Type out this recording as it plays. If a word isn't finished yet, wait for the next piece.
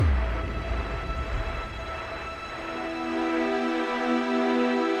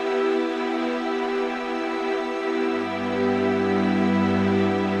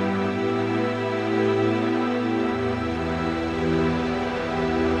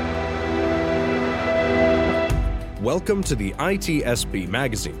Welcome to the ITSP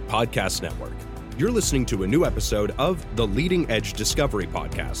Magazine Podcast Network. You're listening to a new episode of the Leading Edge Discovery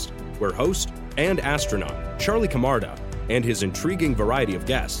Podcast, where host and astronaut Charlie Camarda and his intriguing variety of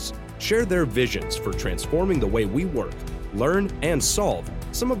guests share their visions for transforming the way we work, learn, and solve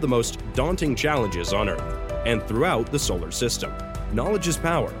some of the most daunting challenges on Earth and throughout the solar system. Knowledge is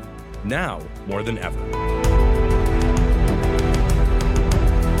power, now more than ever.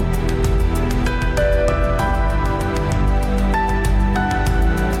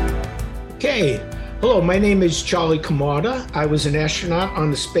 Okay, hello, my name is Charlie Camarda. I was an astronaut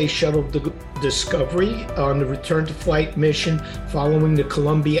on the Space Shuttle Discovery on the return to flight mission following the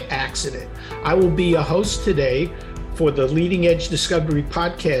Columbia accident. I will be a host today for the Leading Edge Discovery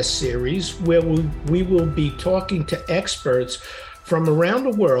podcast series, where we will be talking to experts from around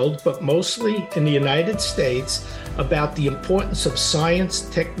the world, but mostly in the United States, about the importance of science,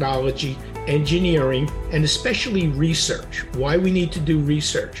 technology, engineering, and especially research, why we need to do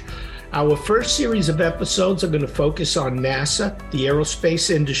research. Our first series of episodes are going to focus on NASA, the aerospace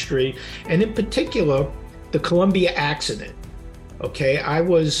industry, and in particular, the Columbia accident. Okay,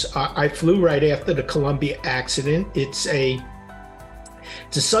 I flew right after the Columbia accident. It's a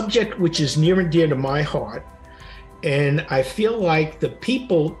subject which is near and dear to my heart. And I feel like the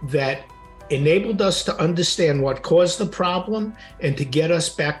people that enabled us to understand what caused the problem and to get us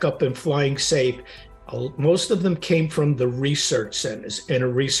back up and flying safe, most of them came from the research centers and a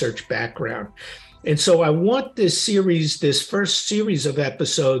research background. And so I want this first series of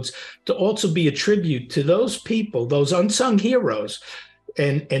episodes, to also be a tribute to those people, those unsung heroes,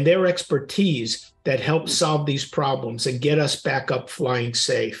 and their expertise that helped solve these problems and get us back up flying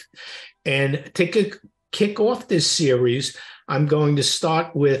safe. And to kick off this series, I'm going to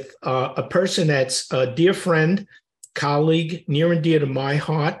start with a person that's a dear friend, colleague, near and dear to my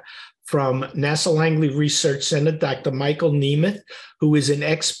heart, from NASA Langley Research Center, Dr. Michael Nemeth, who is an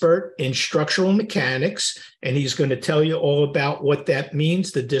expert in structural mechanics, and he's going to tell you all about what that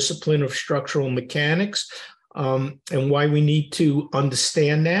means, the discipline of structural mechanics, and why we need to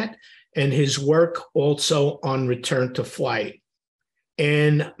understand that, and his work also on return to flight.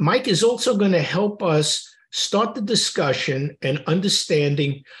 And Mike is also going to help us start the discussion and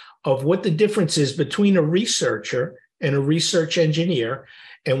understanding of what the difference is between a researcher and a research engineer,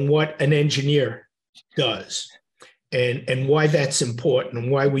 and what an engineer does, and why that's important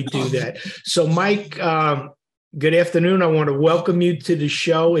and why we do that. So, Mike, good afternoon. I want to welcome you to the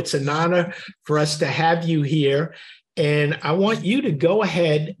show. It's an honor for us to have you here. And I want you to go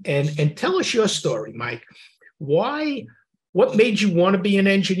ahead and tell us your story, Mike. What made you want to be an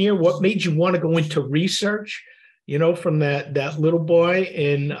engineer? What made you want to go into research? You know, from that little boy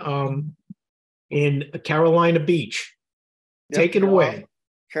in Carolina Beach. Take it away.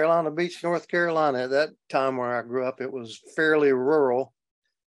 Carolina Beach, North Carolina. At that time where I grew up, it was fairly rural,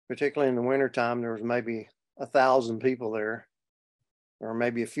 particularly in the wintertime. There was maybe 1,000 people there, or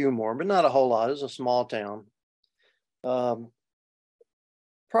maybe a few more, but not a whole lot. It was a small town.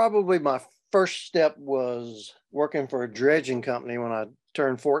 Probably my first step was working for a dredging company when I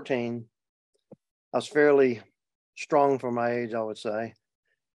turned 14. I was fairly strong for my age, I would say.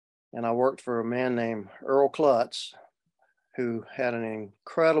 And I worked for a man named Earl Klutz, who had an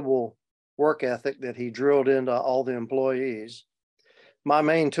incredible work ethic that he drilled into all the employees. My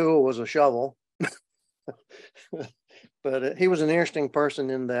main tool was a shovel, but he was an interesting person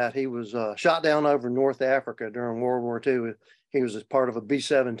in that he was shot down over North Africa during World War II. He was part of a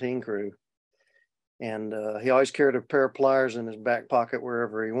B-17 crew, and he always carried a pair of pliers in his back pocket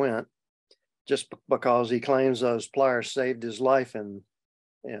wherever he went, just because he claims those pliers saved his life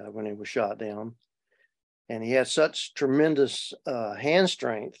when he was shot down. And he had such tremendous hand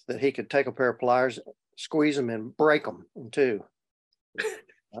strength that he could take a pair of pliers, squeeze them, and break them in two.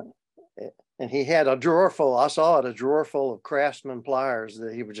 And he had a drawer full of Craftsman pliers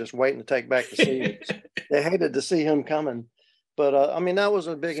that he was just waiting to take back to see. They hated to see him coming. But that was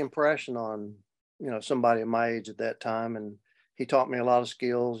a big impression on, somebody of my age at that time. And he taught me a lot of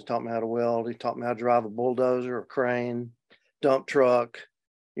skills. He taught me how to weld. He taught me how to drive a bulldozer, a crane, dump truck.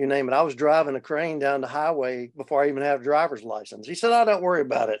 You name it. I was driving a crane down the highway before I even had a driver's license. He said, "Oh, don't worry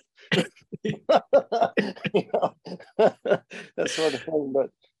about it." That sort of thing. But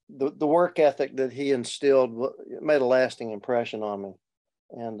the work ethic that he instilled made a lasting impression on me.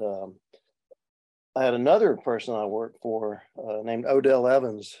 And I had another person I worked for named Odell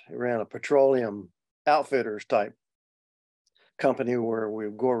Evans. He ran a petroleum outfitters type company where we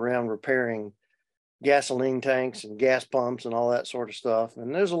would go around repairing gasoline tanks and gas pumps and all that sort of stuff.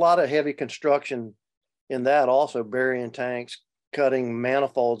 And there's a lot of heavy construction in that also, burying tanks, cutting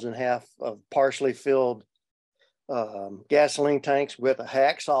manifolds in half of partially filled gasoline tanks with a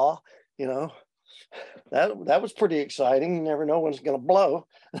hacksaw. You know, that was pretty exciting. You never know when it's going to blow.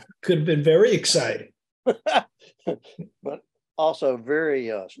 Could have been very exciting. But also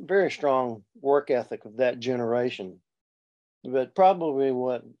very strong work ethic of that generation. But probably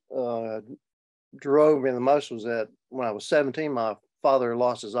what drove me the most was that when I was 17, my father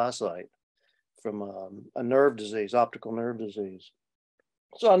lost his eyesight from a nerve disease, optical nerve disease.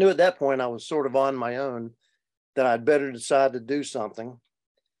 So I knew at that point I was sort of on my own, that I'd better decide to do something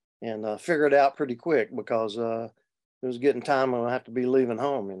and figure it out pretty quick, because it was getting time when I have to be leaving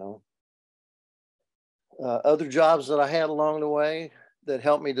home, you know. Other jobs that I had along the way that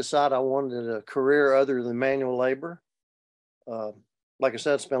helped me decide I wanted a career other than manual labor. Like I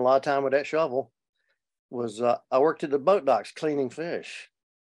said, spent a lot of time with that shovel. I worked at the boat docks cleaning fish.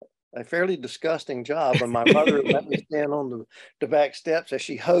 A fairly disgusting job, and my mother let me stand on the back steps as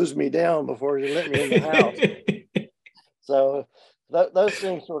she hosed me down before she let me in the house. So those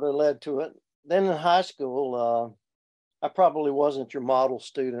things sort of led to it. Then in high school, I probably wasn't your model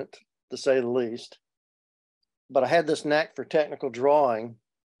student, to say the least, but I had this knack for technical drawing.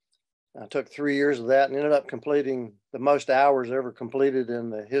 I took 3 years of that and ended up completing the most hours ever completed in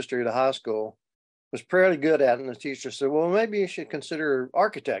the history of the high school. Was pretty good at it, and the teacher said, well, maybe you should consider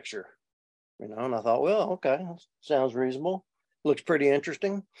architecture, you know. And I thought, well, okay, sounds reasonable, looks pretty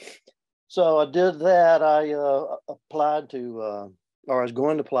interesting. So I did that. I applied to, or I was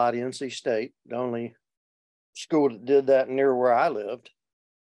going to apply to NC State, the only school that did that near where I lived.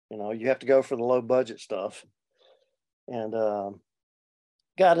 You know, you have to go for the low budget stuff. And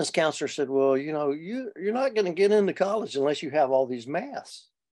guidance counselor said, well, you know, you're not going to get into college unless you have all these maths.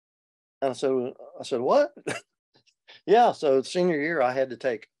 And so I said, what? Yeah. So senior year, I had to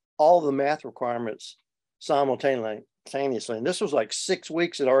take all the math requirements simultaneously. And this was like 6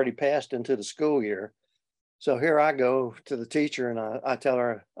 weeks had already passed into the school year. So here I go to the teacher, and I tell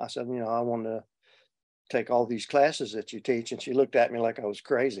her, I said, you know, I want to take all these classes that you teach. And she looked at me like I was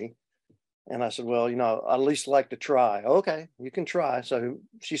crazy. And I said, well, you know, I'd at least like to try. Okay, you can try. So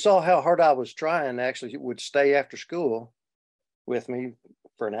she saw how hard I was trying, actually would stay after school with me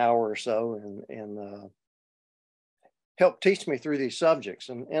for an hour or so and helped teach me through these subjects.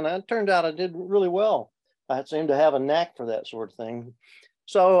 And it turned out I did really well. I seemed to have a knack for that sort of thing.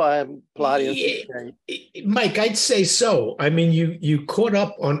 So I applied in. Mike, I'd say so. I mean, you caught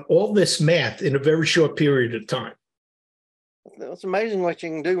up on all this math in a very short period of time. It's amazing what you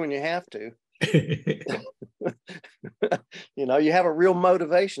can do when you have to. You know, you have a real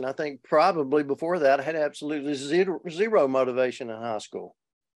motivation. I think probably before that, I had absolutely zero motivation in high school.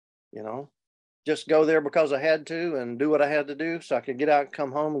 You know, just go there because I had to and do what I had to do so I could get out and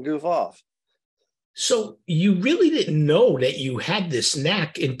come home and goof off. So you really didn't know that you had this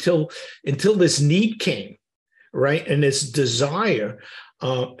knack until this need came, right? And this desire.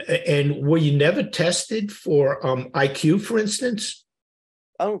 And were you never tested for IQ, for instance?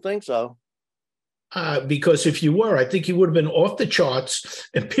 I don't think so. Because if you were, I think you would have been off the charts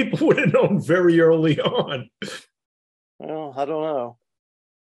and people would have known very early on. Well, I don't know.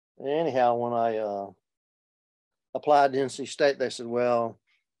 Anyhow, when I applied to NC State, they said, well,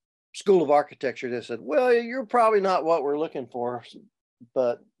 School of Architecture, they said, well, you're probably not what we're looking for,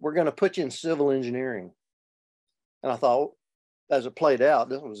 but we're going to put you in civil engineering. And I thought, as it played out,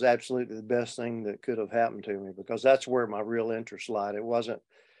 this was absolutely the best thing that could have happened to me, because that's where my real interest lied. It wasn't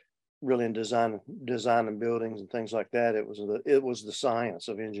really in design and buildings and things like that. It was the science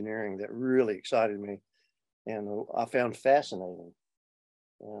of engineering that really excited me, and I found fascinating.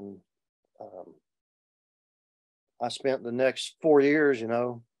 And I spent the next 4 years, you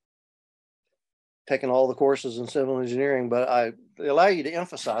know, taking all the courses in civil engineering, but they allow you to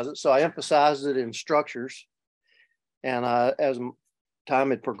emphasize it. So I emphasized it in structures. And as time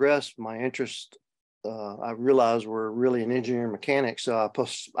had progressed, my interest, I realized were really in engineering mechanics. So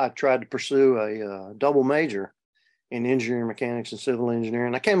I tried to pursue a double major in engineering mechanics and civil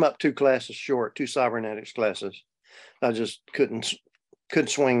engineering. I came up 2 classes short, 2 cybernetics classes. I just couldn't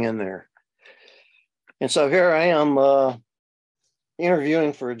swing in there. And so here I am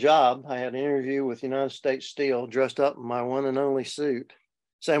interviewing for a job. I had an interview with United States Steel, dressed up in my one and only suit,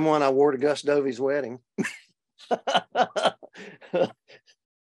 same one I wore to Gus Dovey's wedding.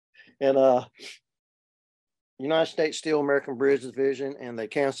 And United States Steel American Bridge Division, and they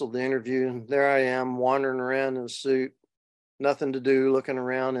canceled the interview. And there I am wandering around in a suit, nothing to do, looking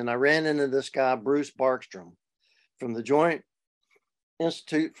around. And I ran into this guy, Bruce Barkstrom, from the Joint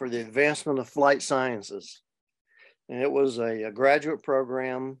Institute for the Advancement of Flight Sciences. And it was a graduate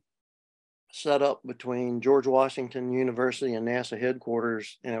program set up between George Washington University and NASA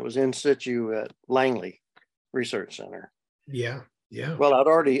headquarters, and it was in situ at Langley. Research Center. Yeah, yeah. Well,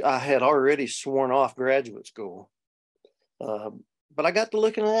 I had already sworn off graduate school, but I got to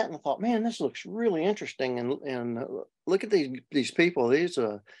looking at that and I thought, man, this looks really interesting. And look at these people. These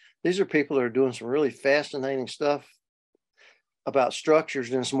are people that are doing some really fascinating stuff about structures,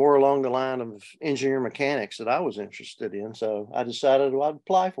 and it's more along the line of engineering mechanics that I was interested in. So I decided I'd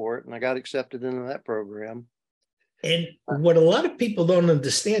apply for it, and I got accepted into that program. And what a lot of people don't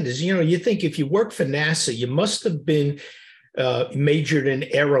understand is, you think if you work for NASA, you must have been majored in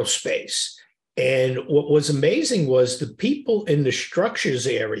aerospace. And what was amazing was the people in the structures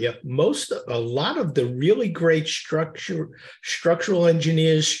area, a lot of the really great structural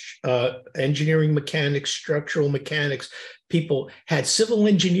engineers, engineering mechanics, structural mechanics, people had civil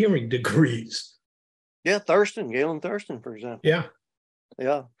engineering degrees. Yeah, Galen Thurston, for example. Yeah.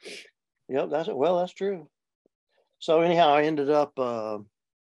 That's true. So anyhow, I ended up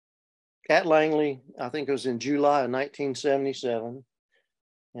at Langley. I think it was in July of 1977,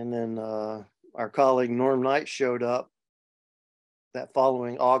 and then our colleague Norm Knight showed up that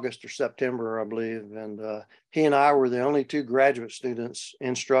following August or September, I believe, and he and I were the only two graduate students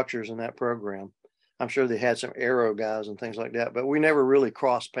in structures in that program. I'm sure they had some aero guys and things like that, but we never really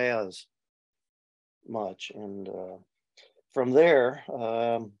crossed paths much. And from there,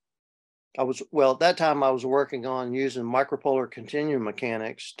 at that time I was working on using micropolar continuum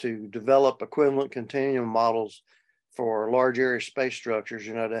mechanics to develop equivalent continuum models for large area space structures,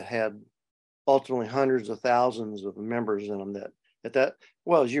 that had ultimately hundreds of thousands of members in them.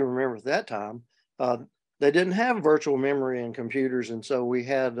 As you remember at that time, they didn't have virtual memory and computers. And so we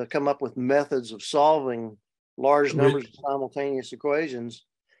had to come up with methods of solving large numbers of simultaneous equations.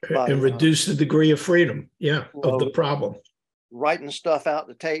 And reduce the degree of freedom, of the problem. Writing stuff out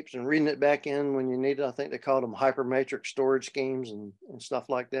the tapes and reading it back in when you needed. I think they called them hypermatrix storage schemes and stuff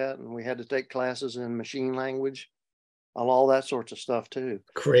like that. And we had to take classes in machine language, all that sorts of stuff too.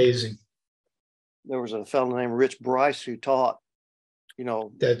 Crazy. There was a fellow named Rich Bryce who taught,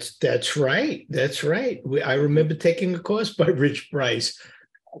 That's right. I remember taking a course by Rich Bryce.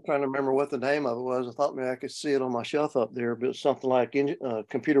 I'm trying to remember what the name of it was. I thought maybe I could see it on my shelf up there, but it's something like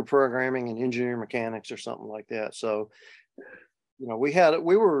computer programming and engineering mechanics or something like that. So,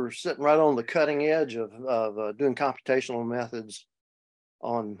 we were sitting right on the cutting edge of doing computational methods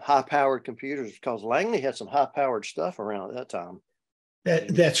on high-powered computers, because Langley had some high-powered stuff around at that time.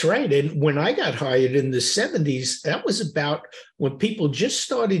 That's right. And when I got hired in the 70s, that was about when people just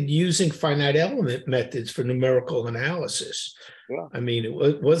started using finite element methods for numerical analysis. Yeah. I mean,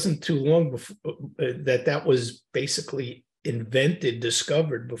 it wasn't too long before that was basically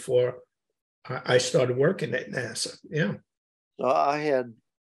discovered before I started working at NASA. Yeah. So I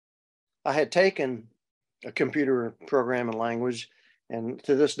had taken a computer programming language, and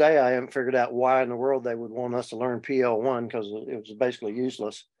to this day, I haven't figured out why in the world they would want us to learn PL1, because it was basically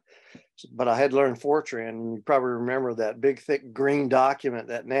useless. But I had learned Fortran, and you probably remember that big, thick green document,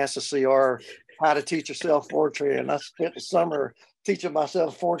 that NASA CR, how to teach yourself Fortran. I spent the summer teaching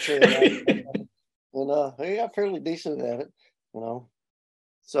myself Fortran, and I got fairly decent at it,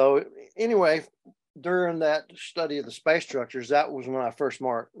 So anyway, during that study of the space structures, that was when I first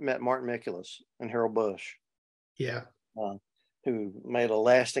met Martin Mikulus and Harold Bush. Yeah. Who made a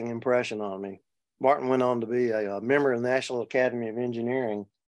lasting impression on me. Martin went on to be a member of the National Academy of Engineering.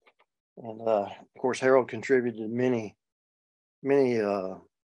 And of course, Harold contributed many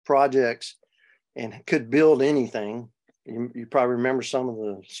projects and could build anything. You probably remember some of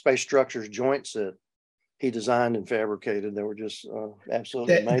the space structures joints that he designed and fabricated. They were just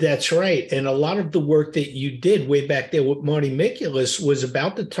absolutely amazing. That's right. And a lot of the work that you did way back there with Marty Mikulus was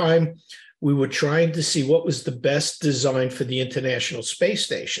about the time we were trying to see what was the best design for the International Space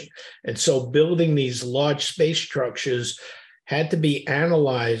Station. And so building these large space structures had to be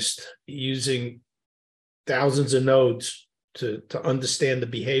analyzed using thousands of nodes to understand the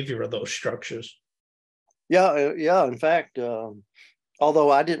behavior of those structures. Yeah. In fact, although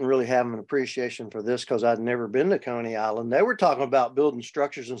I didn't really have an appreciation for this because I'd never been to Coney Island, they were talking about building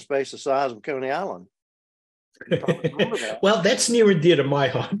structures in space the size of Coney Island. Well, that's near and dear to my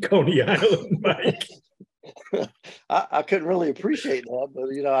heart, Coney Island, Mike. I couldn't really appreciate that, but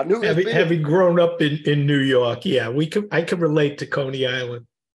I knew having grown up in New York, I can relate to Coney Island.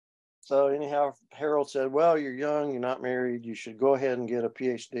 So anyhow, Harold said, "Well, you're young, you're not married, you should go ahead and get a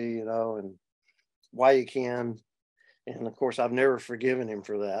PhD, and while you can." And of course, I've never forgiven him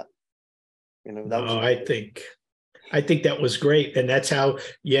for that. I think that was great, and that's how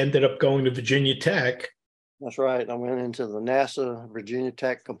you ended up going to Virginia Tech. That's right. I went into the NASA Virginia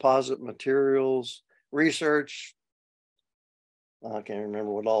Tech Composite Materials Research I can't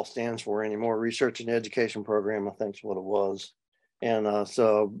remember what all stands for anymore. Research and Education Program, I think is what it was. And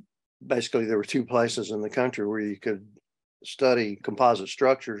so basically there were two places in the country where you could study composite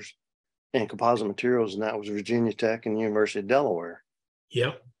structures and composite materials, and that was Virginia Tech and the University of Delaware.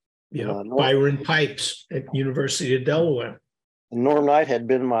 Yep. Yeah. Byron Pipes at University of Delaware. And Norm Knight had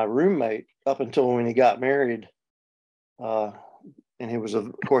been my roommate up until when he got married. And he was,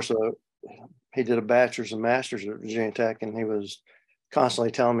 of course, he did a bachelor's and master's at Virginia Tech, and he was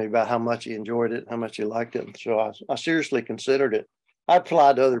constantly telling me about how much he enjoyed it, how much he liked it. And so I seriously considered it. I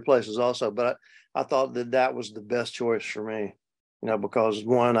applied to other places also, but I thought that was the best choice for me, because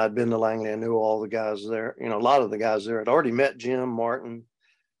one, I'd been to Langley, I knew all the guys there, a lot of the guys there. I'd already met Jim Martin,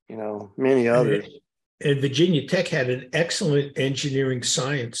 many others. And Virginia Tech had an excellent engineering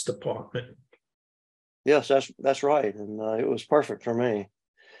science department. Yes, that's right. And it was perfect for me.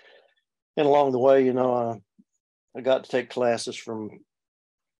 And along the way, I got to take classes from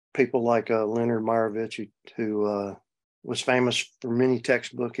people like Leonard Meyerowitz, who was famous for many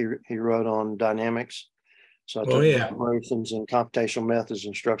textbooks he wrote on dynamics. So I took vibrations and computational methods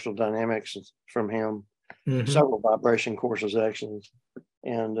and structural dynamics from him, several vibration courses actually.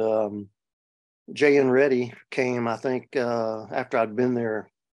 And J.N. Reddy came, I think, after I'd been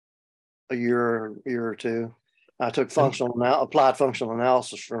there a year or two. I took applied functional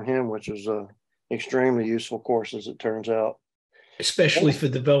analysis from him, which was extremely useful course, as it turns out. Especially for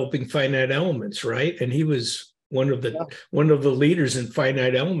developing finite elements, right? And he was one of the leaders in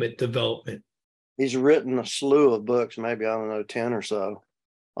finite element development. He's written a slew of books, maybe, 10 or so,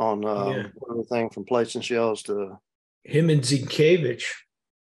 on everything from plates and shells to him and Zienkiewicz.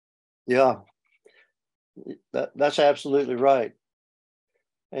 Yeah, that's absolutely right.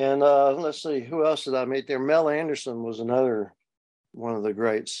 And let's see, who else did I meet there? Mel Anderson was another one of the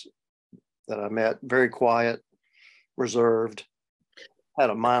greats that I met. Very quiet, reserved, had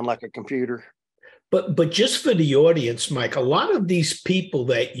a mind like a computer. But just for the audience, Mike, a lot of these people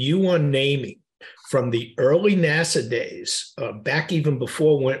that you are naming from the early NASA days, back even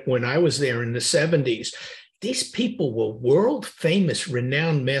before when I was there in the 70s, these people were world famous,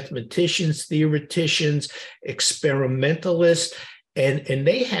 renowned mathematicians, theoreticians, experimentalists, and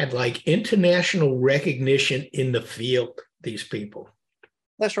they had like international recognition in the field, these people.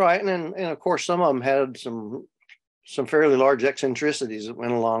 That's right. And of course, some of them had some fairly large eccentricities that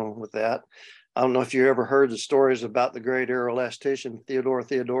went along with that. I don't know if you ever heard the stories about the great aeroelastician Theodore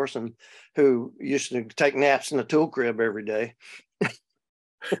Theodorson, who used to take naps in the tool crib every day.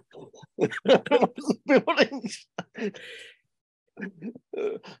 Buildings.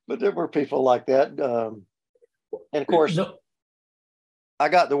 But there were people like that. And of course, I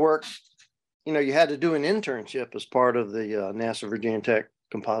got to work, you had to do an internship as part of the NASA Virginia Tech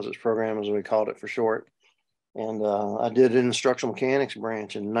Composites program, as we called it for short. And I did it in the structural mechanics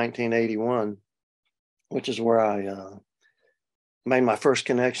branch in 1981, which is where I made my first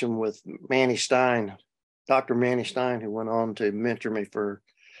connection with Manny Stein, Dr. Manny Stein, who went on to mentor me for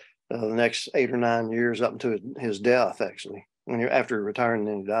the next 8 or 9 years up until his death, actually, after he retired and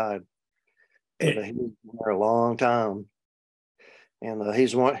then he died. But he was there a long time. And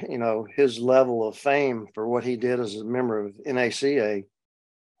he's one, his level of fame for what he did as a member of NACA.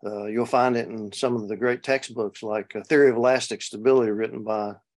 You'll find it in some of the great textbooks, like A Theory of Elastic Stability, written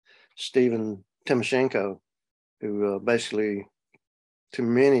by Stephen Timoshenko, who basically, to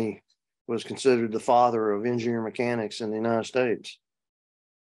many, was considered the father of engineering mechanics in the United States.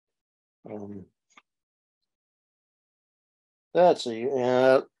 Let's see.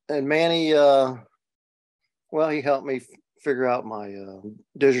 And Manny, he helped me figure out my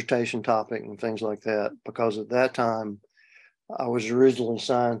dissertation topic and things like that, because at that time, I was originally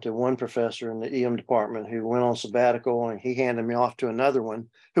assigned to one professor in the EM department who went on sabbatical, and he handed me off to another one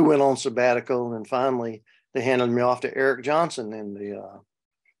who went on sabbatical. And finally, they handed me off to Eric Johnson in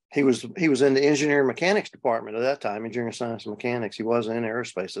he was in the engineering mechanics department at that time, engineering science and mechanics. He wasn't in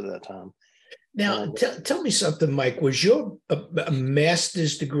aerospace at that time. Now, tell me something, Mike. Was your a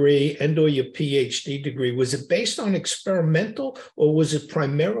master's degree and/or your PhD degree, was it based on experimental, or was it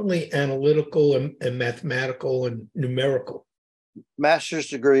primarily analytical and mathematical and numerical? Master's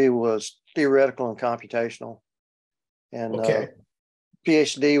degree was theoretical and computational, and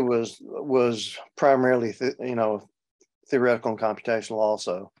PhD was primarily theoretical and computational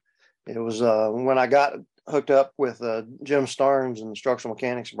also. It was when I got hooked up with Jim Starnes in the structural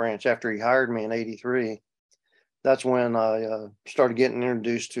mechanics branch after he hired me in '83. That's when I started getting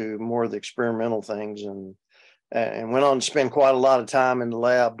introduced to more of the experimental things, and went on to spend quite a lot of time in the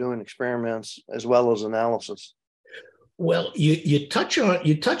lab doing experiments as well as analysis. Well, you touch on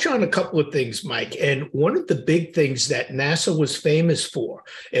a couple of things, Mike, and one of the big things that NASA was famous for,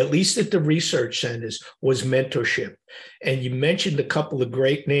 at least at the research centers, was mentorship. And you mentioned a couple of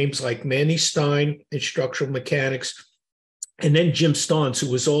great names like Manny Stein in structural mechanics, and then Jim Starnes, who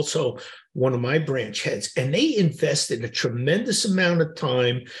was also one of my branch heads, and they invested a tremendous amount of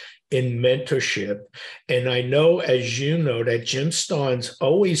time in mentorship. And I know, as you know, that Jim Starnes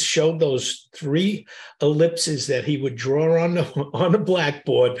always showed those three ellipses that he would draw on the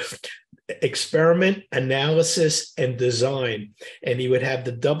blackboard: experiment, analysis, and design. And he would have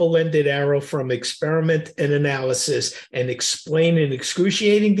the double-ended arrow from experiment and analysis and explain in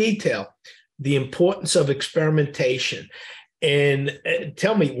excruciating detail the importance of experimentation. And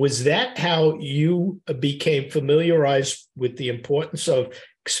tell me, was that how you became familiarized with the importance of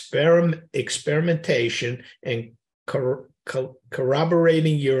experimentation and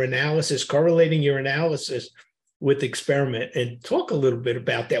corroborating your analysis, correlating your analysis with experiment? And talk a little bit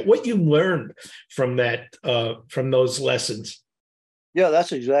about that, what you learned from that, from those lessons. Yeah,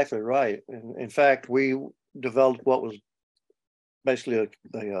 that's exactly right. In fact, we developed what was basically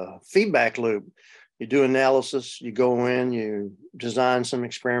a feedback loop. You do analysis, you go in, you design some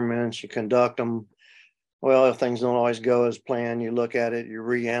experiments, you conduct them. Well, if things don't always go as planned, you look at it, you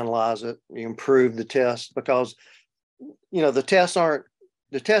reanalyze it, you improve the test, because the tests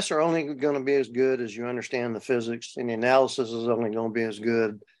are only going to be as good as you understand the physics, and the analysis is only going to be as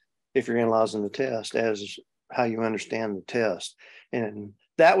good if you're analyzing the test as how you understand the test. And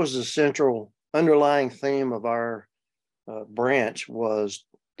that was the central underlying theme of our branch, was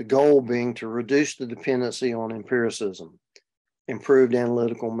the goal being to reduce the dependency on empiricism, improved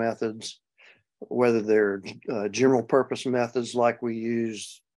analytical methods, whether they're general purpose methods like we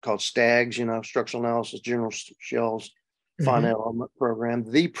use called STAGs, structural analysis, general shells, finite element program,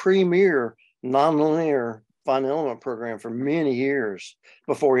 the premier nonlinear finite element program for many years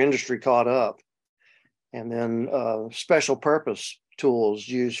before industry caught up. And then special purpose tools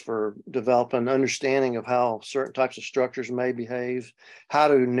used for developing understanding of how certain types of structures may behave, how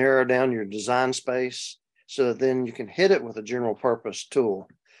to narrow down your design space so that then you can hit it with a general purpose tool.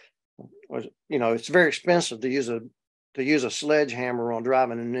 It's very expensive to use a sledgehammer on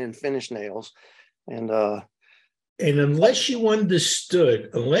driving and then finish nails. And unless you understood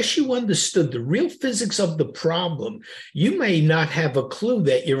the real physics of the problem, you may not have a clue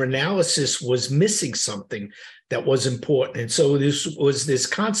that your analysis was missing something that was important. And so this was this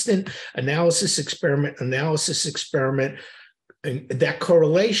constant analysis experiment, and that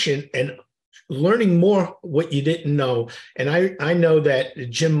correlation, and learning more what you didn't know. And I know that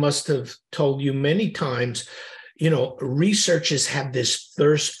Jim must have told you many times, researchers have this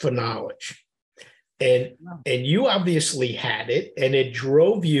thirst for knowledge. And you obviously had it, and it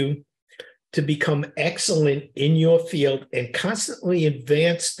drove you to become excellent in your field and constantly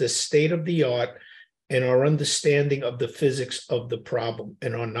advance the state of the art and our understanding of the physics of the problem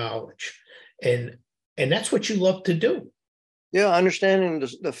and our knowledge. And that's what you love to do. Yeah, understanding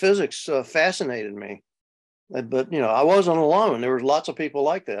the physics fascinated me. But, I wasn't alone. There were lots of people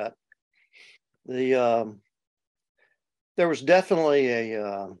like that. There was definitely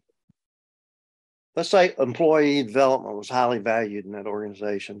let's say employee development was highly valued in that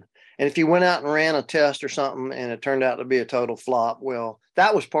organization. And if you went out and ran a test or something and it turned out to be a total flop, well,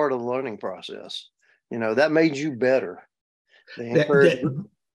 that was part of the learning process. That made you better.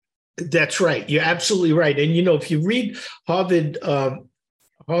 That's right. You're absolutely right. And, if you read Harvard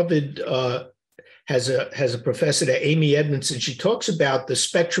has a professor there, Amy Edmondson. She talks about the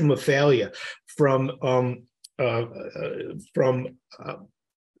spectrum of failure from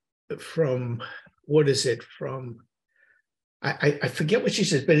what is it? I forget what she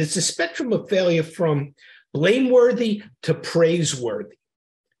says, but it's a spectrum of failure from blameworthy to praiseworthy,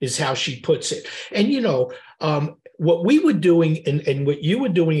 is how she puts it. And, what we were doing and what you were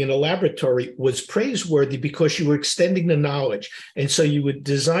doing in a laboratory was praiseworthy because you were extending the knowledge. And so you would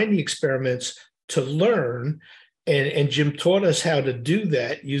design the experiments to learn. And Jim taught us how to do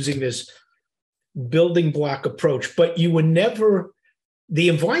that using this building block approach. But you were never, the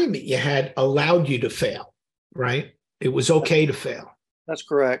environment you had allowed you to fail, right? It was okay to fail. That's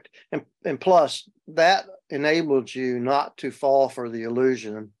correct. And plus, that enabled you not to fall for the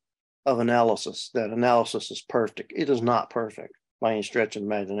illusion of analysis, that analysis is perfect. It is not perfect by any stretch of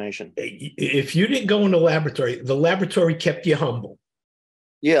imagination. If you didn't go in the laboratory kept you humble.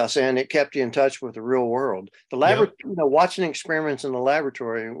 Yes, and it kept you in touch with the real world. The laboratory, watching experiments in the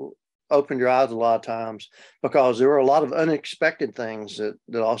laboratory opened your eyes a lot of times, because there were a lot of unexpected things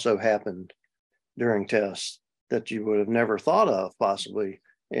that also happened during tests that you would have never thought of possibly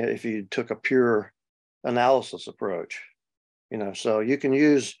if you took a pure analysis approach. So you can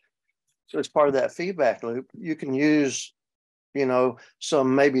use, so it's part of that feedback loop. You can use,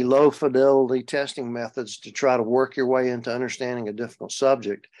 some maybe low fidelity testing methods to try to work your way into understanding a difficult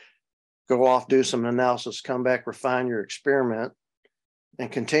subject. Go off, do some analysis, come back, refine your experiment,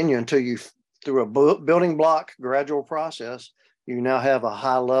 and continue until you, through a building block gradual process, you now have a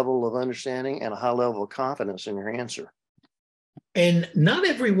high level of understanding and a high level of confidence in your answer. And not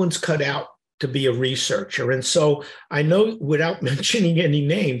everyone's cut out to be a researcher. And so I know, without mentioning any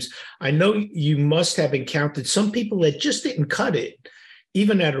names, I know you must have encountered some people that just didn't cut it,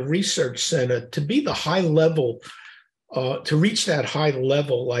 even at a research center, to be the high level, to reach that high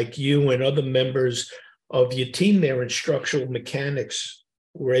level like you and other members of your team there in structural mechanics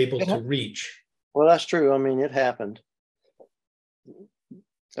were able to reach. Well, that's true. I mean, it happened.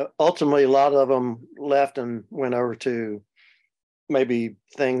 Ultimately, a lot of them left and went over to maybe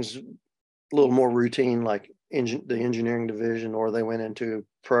things a little more routine, like the engineering division, or they went into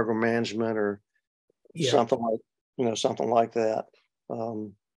program management or something like that.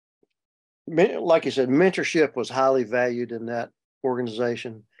 Like you said, mentorship was highly valued in that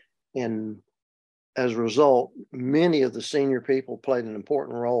organization. And as a result, many of the senior people played an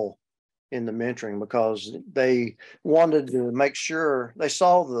important role in the mentoring because they wanted to make sure they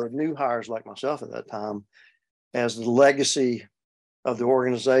saw the new hires like myself at that time as the legacy of the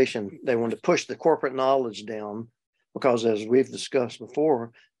organization. They wanted to push the corporate knowledge down because, as we've discussed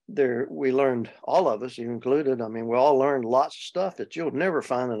before, we learned, all of us, you included, I mean, we all learned lots of stuff that you'll never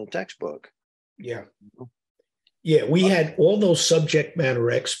find in a textbook. Yeah. Yeah, we had all those subject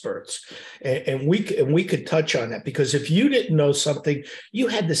matter experts, and we could touch on that, because if you didn't know something, you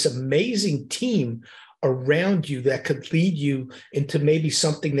had this amazing team around you that could lead you into maybe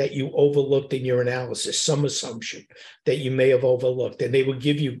something that you overlooked in your analysis, some assumption that you may have overlooked, and they would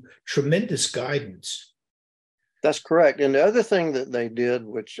give you tremendous guidance. That's correct. And the other thing that they did,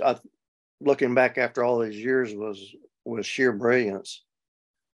 which looking back after all these years was sheer brilliance,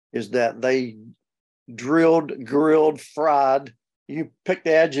 is that they drilled, grilled, fried, you pick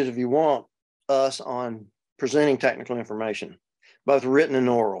the adjective you want, us on presenting technical information, both written and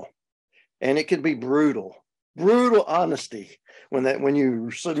oral. And it could be brutal honesty. When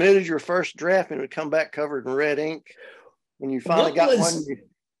you submitted your first draft and it would come back covered in red ink, when you finally got one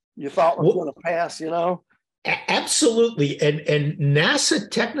you thought was going to pass, Absolutely. And NASA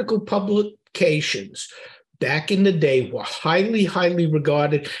technical publications back in the day were highly, highly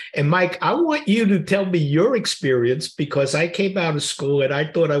regarded. And Mike, I want you to tell me your experience, because I came out of school and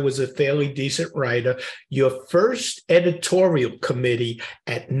I thought I was a fairly decent writer. Your first editorial committee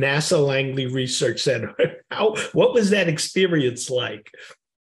at NASA Langley Research Center. What was that experience like?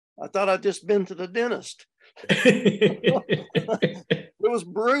 I thought I'd just been to the dentist. It was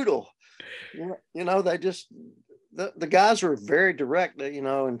brutal. They just, the guys were very direct,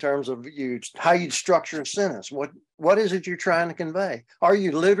 in terms of how you'd structure a sentence. What is it you're trying to convey? Are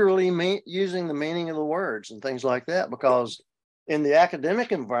you literally using the meaning of the words and things like that? Because in the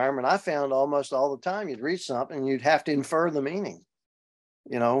academic environment, I found almost all the time you'd read something and you'd have to infer the meaning,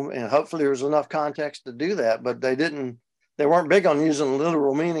 and hopefully there was enough context to do that, but they weren't big on using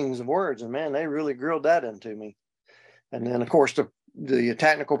literal meanings of words. And man, they really grilled that into me. And then of course, the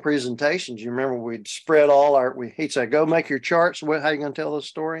technical presentations, you remember we'd spread he'd say, go make your charts. How are you going to tell this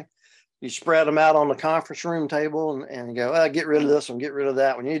story? You spread them out on the conference room table and go, get rid of this one, get rid of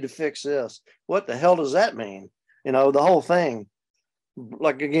that one. You need to fix this. What the hell does that mean? The whole thing,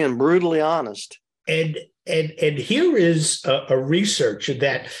 like, again, brutally honest. And here is a researcher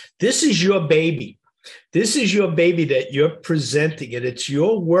that this is your baby. This is your baby that you're presenting, and it's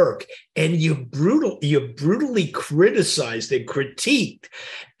your work, and you're brutally criticized and critiqued.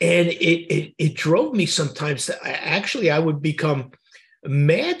 And it drove me sometimes I would become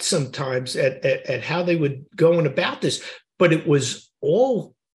mad sometimes at how they would going about this, but it was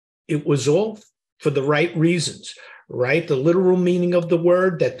all for the right reasons. Right? The literal meaning of the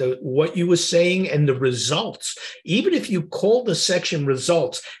word, what you were saying, and the results. Even if you call the section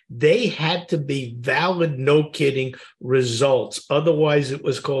results, they had to be valid, no kidding results. Otherwise, it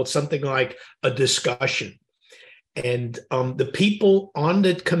was called something like a discussion. And the people on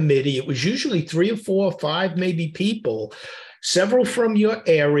the committee, it was usually 3 or 4 or 5 maybe people, several from your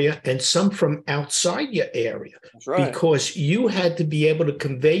area and some from outside your area. That's right. Because you had to be able to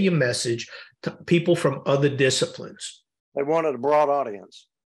convey your message to people from other disciplines. They wanted a broad audience.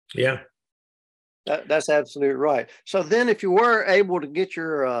 Yeah. That's absolutely right. So then if you were able to get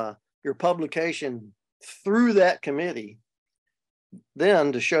your publication through that committee,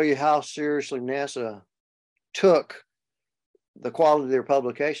 then to show you how seriously NASA took the quality of their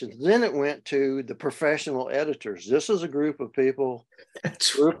publications. Then it went to the professional editors. This is a group of people,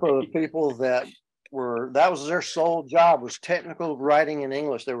 that was their sole job, was technical writing in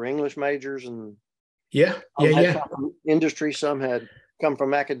English. They were English majors, and industry. Some had come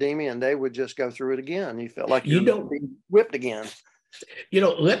from academia, and they would just go through it again. You felt like you're being whipped again.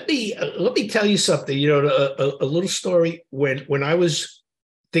 Let me tell you something. A little story. When I was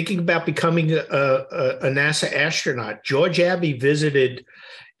thinking about becoming a NASA astronaut, George Abbey visited,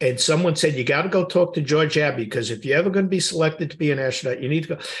 and someone said, you got to go talk to George Abbey, because if you're ever going to be selected to be an astronaut, you need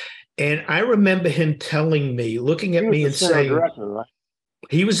to go. And I remember him telling me, looking at me and saying, director, right?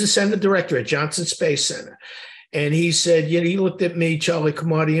 He was the center director at Johnson Space Center. And he said, he looked at me, Charlie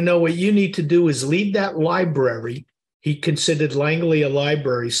Camarda, what you need to do is leave that library. He considered Langley a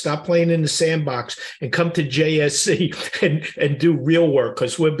library. Stop playing in the sandbox and come to JSC and do real work,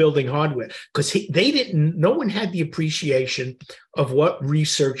 because we're building hardware. Because no one had the appreciation of what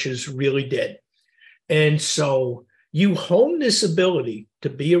researchers really did. And so you hone this ability to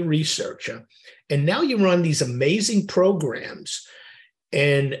be a researcher, and now you run these amazing programs,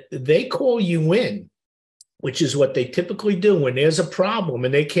 and they call you in, which is what they typically do when there's a problem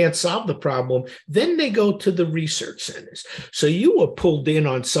and they can't solve the problem. Then they go to the research centers. So you were pulled in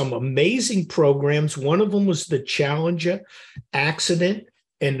on some amazing programs. One of them was the Challenger accident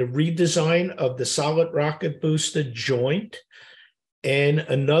and the redesign of the solid rocket booster joint. And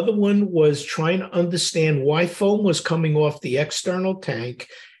another one was trying to understand why foam was coming off the external tank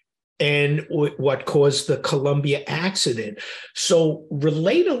and what caused the Columbia accident. So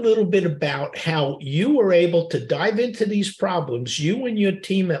relate a little bit about how you were able to dive into these problems. You and your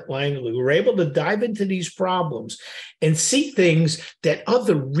team at Langley were able to dive into these problems and see things that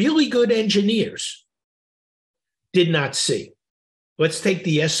other really good engineers did not see. Let's take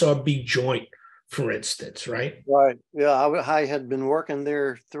the SRB joint, for instance, right? Right. Yeah, I had been working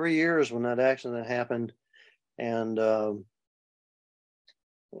there 3 years when that accident happened. And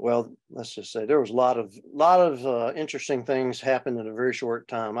well, let's just say there was a lot of interesting things happened in a very short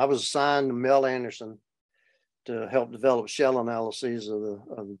time. I was assigned to Mel Anderson to help develop shell analyses of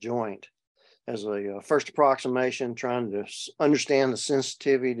the joint as a first approximation, trying to understand the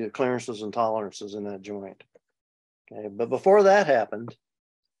sensitivity to clearances and tolerances in that joint. Okay, but before that happened,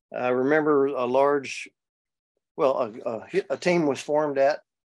 I remember a team was formed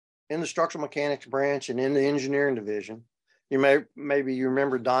in the structural mechanics branch and in the engineering division. Maybe you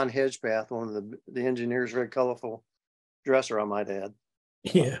remember Don Hedgepath, one of the engineers, very colorful dresser, I might add.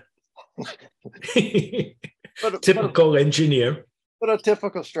 Yeah. Typical engineer. But a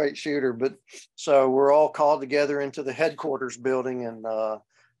typical straight shooter. But so we're all called together into the headquarters building, and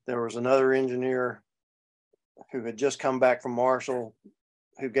there was another engineer who had just come back from Marshall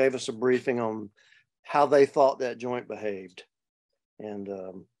who gave us a briefing on how they thought that joint behaved. And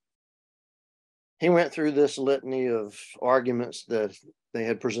he went through this litany of arguments that they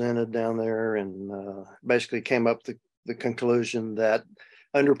had presented down there, and basically came up to the conclusion that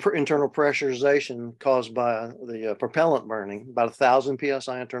under internal pressurization caused by the propellant burning, about 1,000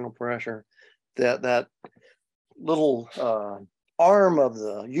 psi internal pressure, that little arm of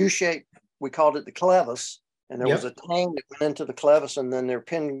the U-shape, we called it the clevis, and there was a tang that went into the clevis, and then they're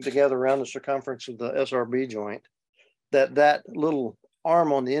pinned together around the circumference of the SRB joint, that little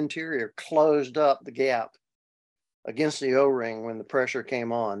arm on the interior closed up the gap against the O-ring when the pressure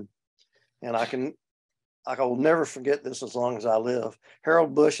came on. And I will never forget this as long as I live.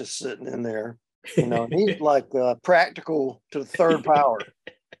 Harold Bush is sitting in there, he's like practical to the third power.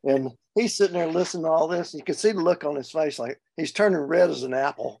 And he's sitting there listening to all this. You can see the look on his face, like he's turning red as an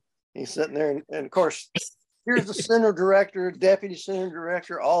apple. He's sitting there. And of course, here's the center director, deputy center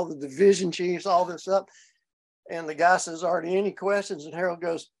director, all the division chiefs, all this up. And the guy says, are there any questions? And Harold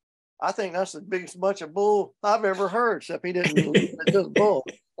goes, I think that's the biggest bunch of bull I've ever heard, except he didn't believe it was bull.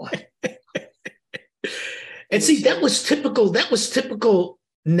 And see, that was typical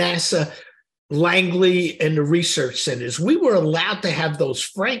NASA, Langley, and the research centers. We were allowed to have those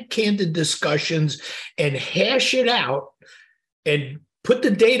frank, candid discussions and hash it out and put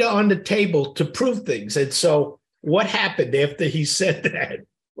the data on the table to prove things. And so what happened after he said that?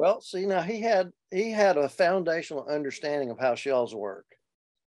 Well, see, now he had a foundational understanding of how shells work.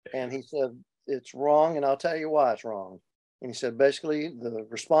 And he said, it's wrong, and I'll tell you why it's wrong. And he said, basically, the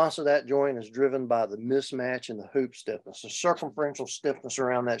response to that joint is driven by the mismatch in the hoop stiffness, the circumferential stiffness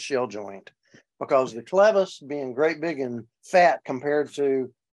around that shell joint. Because the clevis, being great big and fat compared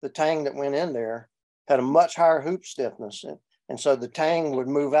to the tang that went in there, had a much higher hoop stiffness. And so the tang would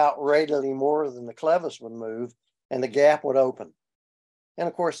move out radially more than the clevis would move, and the gap would open. And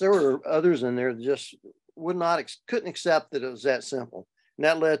of course, there were others in there that just couldn't accept that it was that simple. And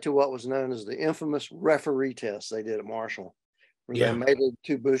that led to what was known as the infamous referee test they did at Marshall, where they made it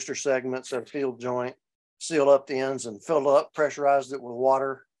 2 booster segments of field joint, sealed up the ends and filled it up, pressurized it with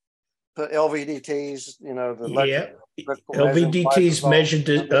water, put LVDTs, the electrical LVDTs measured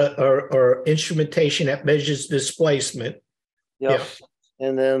or instrumentation that measures displacement. Yep. Yeah.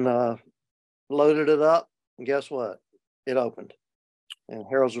 And then loaded it up, and guess what? It opened. And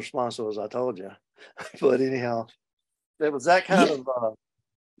Harold's response was, "I told you." But anyhow, it was that kind of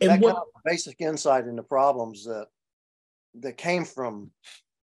kind of basic insight into problems that came from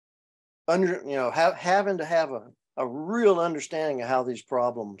having to have a real understanding of how these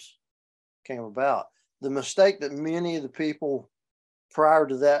problems came about. The mistake that many of the people prior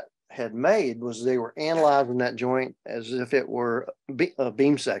to that had made was they were analyzing that joint as if it were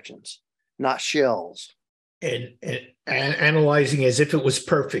beam sections, not shells. And analyzing as if it was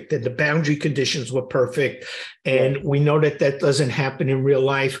perfect and the boundary conditions were perfect. And we know that doesn't happen in real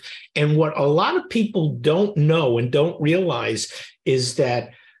life. And what a lot of people don't know and don't realize is that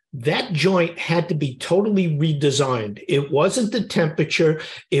joint had to be totally redesigned. It wasn't the temperature.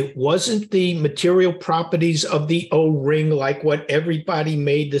 It wasn't the material properties of the O-ring, like what everybody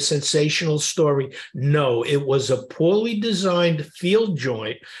made the sensational story. No, it was a poorly designed field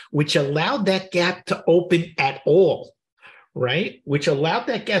joint, which allowed that gap to open at all, right? Which allowed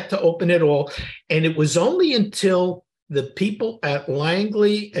that gap to open at all. And it was only until the people at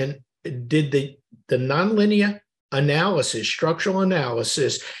Langley and did the nonlinear analysis, structural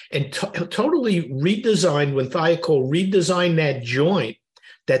analysis, and totally redesigned, when Thiokol redesigned that joint,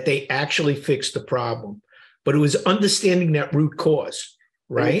 that they actually fixed the problem. But it was understanding that root cause,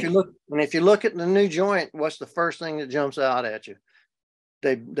 right? And if you look at the new joint, what's the first thing that jumps out at you?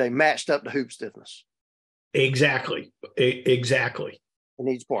 They matched up the hoop stiffness. Exactly. In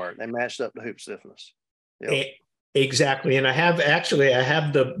each part, they matched up the hoop stiffness. Yep. Exactly. And I have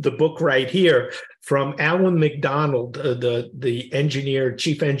the book right here from Alan McDonald, the engineer,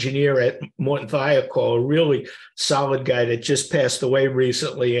 chief engineer at Morton Thiokol, a really solid guy that just passed away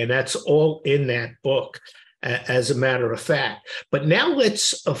recently. And that's all in that book, as a matter of fact. But now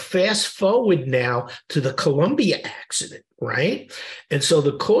let's fast forward now to the Columbia accident, right? And so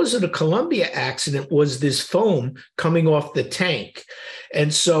the cause of the Columbia accident was this foam coming off the tank.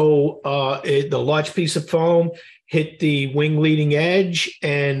 And so the large piece of foam hit the wing leading edge,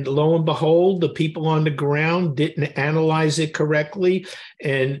 and lo and behold, the people on the ground didn't analyze it correctly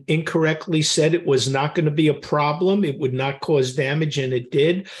and incorrectly said it was not going to be a problem. It would not cause damage, and it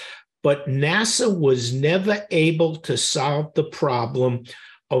did. But NASA was never able to solve the problem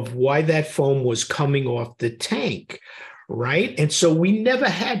of why that foam was coming off the tank, right? And so we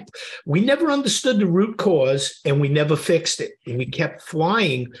never understood the root cause, and we never fixed it. And we kept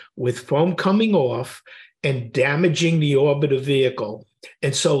flying with foam coming off and damaging the orbiter vehicle.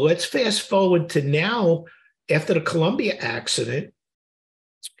 And so let's fast forward to now, after the Columbia accident,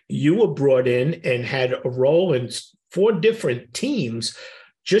 you were brought in and had a role in 4 different teams,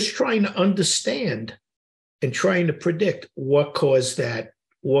 just trying to understand and trying to predict what caused that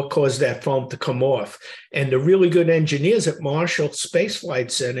foam to come off. And the really good engineers at Marshall Space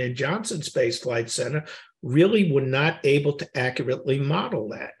Flight Center and Johnson Space Flight Center really were not able to accurately model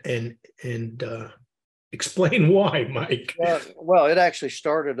that. And explain why, Mike. Well, it actually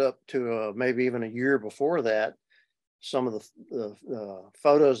started up to maybe even a year before that. Some of the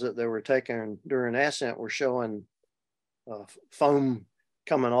photos that they were taking during ascent were showing foam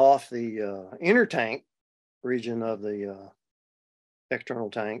coming off the inner tank region of the external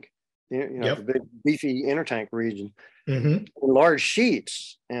tank, the big beefy inner tank region, in large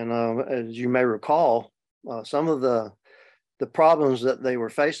sheets. And as you may recall, some of the problems that they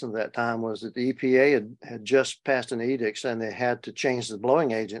were facing at that time was that the EPA had just passed an edict saying they had to change the blowing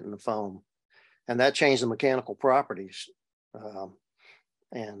agent in the foam, and that changed the mechanical properties.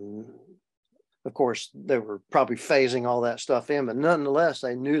 And of course, they were probably phasing all that stuff in, but nonetheless,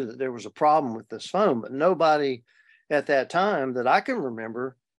 they knew that there was a problem with this foam. But nobody at that time that I can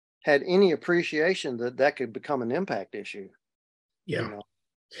remember had any appreciation that could become an impact issue. Yeah.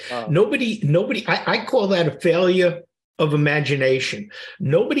 Nobody. I call that a failure of imagination.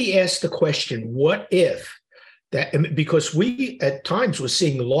 Nobody asked the question, what if that, because we at times were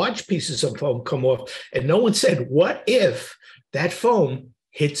seeing large pieces of foam come off, and no one said, what if that foam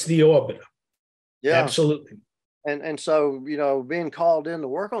hits the orbiter? Yeah, absolutely. And so, being called in to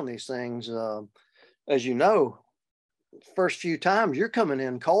work on these things, as you know, first few times you're coming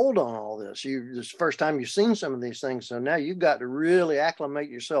in cold on all this. This first time you've seen some of these things. So now you've got to really acclimate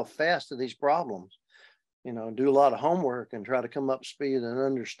yourself fast to these problems. do a lot of homework and try to come up to speed and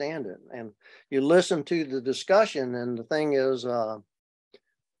understand it. And you listen to the discussion, and the thing is,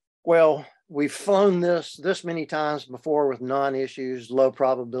 well, we've flown this many times before with non-issues, low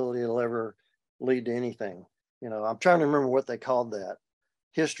probability it'll ever lead to anything. I'm trying to remember what they called that.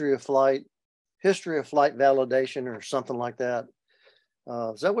 History of flight validation or something like that.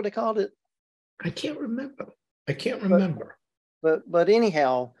 Is that what they called it? I can't remember. But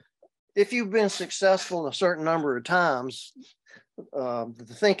anyhow, if you've been successful a certain number of times,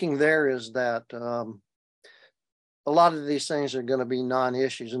 the thinking there is that a lot of these things are going to be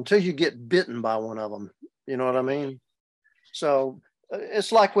non-issues until you get bitten by one of them. You know what I mean? So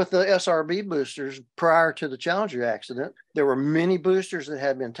it's like with the SRB boosters prior to the Challenger accident. There were many boosters that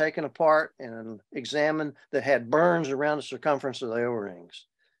had been taken apart and examined that had burns around the circumference of the O-rings.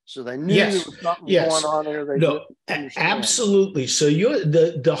 So they knew there was something going on there. Absolutely. So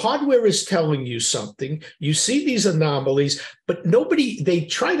the hardware is telling you something. You see these anomalies, but they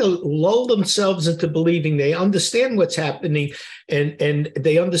try to lull themselves into believing they understand what's happening and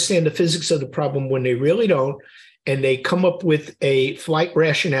they understand the physics of the problem when they really don't. And they come up with a flight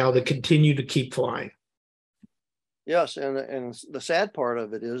rationale to continue to keep flying. Yes, and the sad part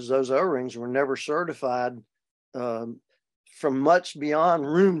of it is those O-rings were never certified from much beyond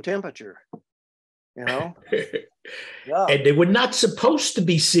room temperature, Yeah. And they were not supposed to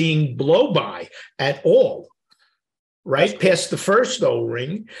be seeing blow by at all, right? Past the first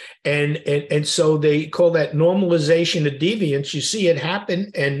O-ring. And so they call that normalization of deviance. You see it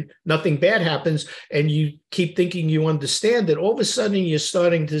happen and nothing bad happens, and you keep thinking you understand it. All of a sudden, you're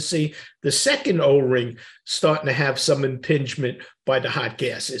starting to see the second O-ring starting to have some impingement by the hot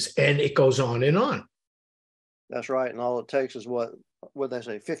gases, and it goes on and on. That's right. And all it takes is what they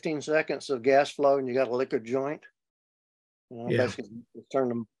say, 15 seconds of gas flow, and you got a liquid joint. Basically turn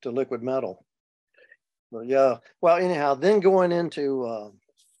them to liquid metal. But yeah. Well, anyhow, then going into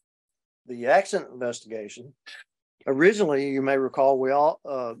the accident investigation, originally, you may recall,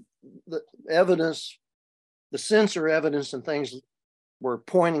 the evidence, the sensor evidence and things were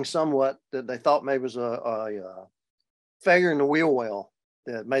pointing somewhat that they thought maybe was a failure in the wheel well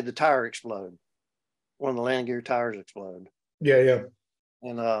that made the tire explode. One of the landing gear tires explode. Yeah.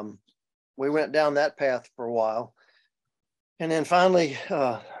 And we went down that path for a while. And then finally,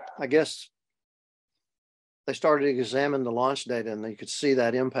 I guess they started to examine the launch data, and they could see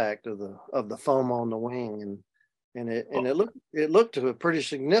that impact of the foam on the wing. And it looked pretty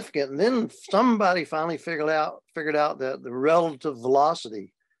significant. And then somebody finally figured out that the relative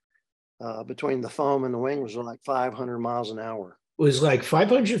velocity between the foam and the wing was like 500 miles an hour. Was like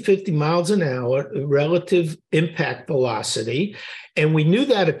 550 miles an hour relative impact velocity. And we knew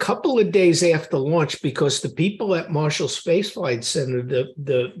that a couple of days after launch because the people at Marshall Space Flight Center,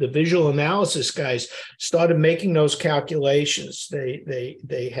 the visual analysis guys, started making those calculations.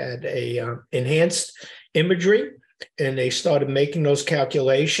 They had a enhanced imagery, and they started making those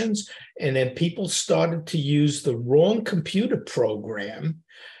calculations. And then people started to use the wrong computer program,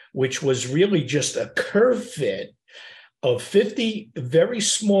 which was really just a curve fit of 50 very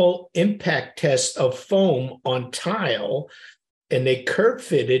small impact tests of foam on tile, and they curve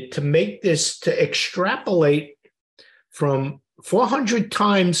fitted to make this, to extrapolate from 400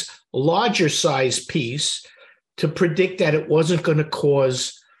 times larger size piece to predict that it wasn't going to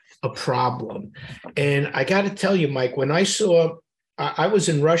cause a problem. And I got to tell you, Mike, when I was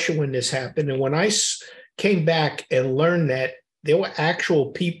in Russia when this happened, and when I came back and learned that there were actual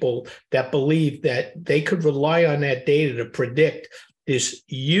people that believed that they could rely on that data to predict this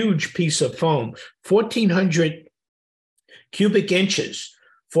huge piece of foam, 1,400 cubic inches,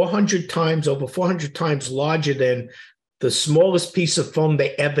 400 times larger than the smallest piece of foam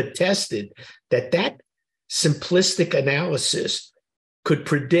they ever tested, that simplistic analysis could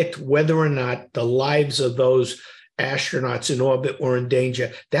predict whether or not the lives of those astronauts in orbit were in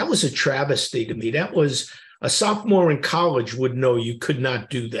danger. That was a travesty to me. That was a sophomore in college would know you could not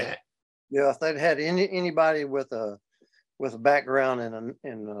do that. Yeah, if they'd had anybody with a background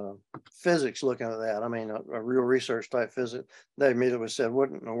in physics looking at that, I mean, a real research type physics, they immediately said, "What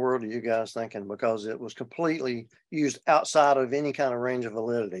in the world are you guys thinking?" Because it was completely used outside of any kind of range of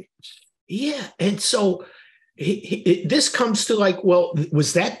validity. Yeah, and so this comes to like, well,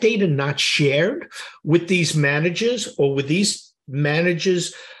 was that data not shared with these managers, or were these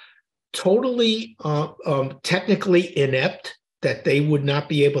managers totally technically inept that they would not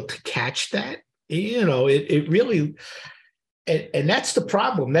be able to catch that? It really, and that's the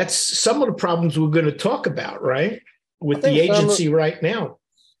problem. That's some of the problems we're going to talk about, right? With the agency right now.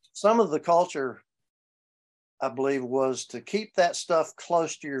 Some of the culture, I believe, was to keep that stuff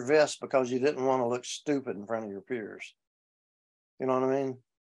close to your vest because you didn't want to look stupid in front of your peers. You know what I mean?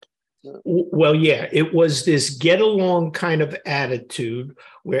 Well, yeah, it was this get along kind of attitude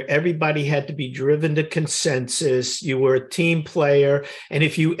where everybody had to be driven to consensus. You were a team player. And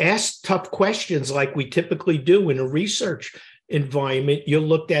if you asked tough questions like we typically do in a research environment, you're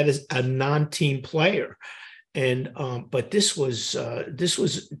looked at as a non-team player. And but this was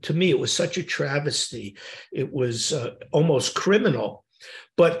to me, it was such a travesty. It was almost criminal.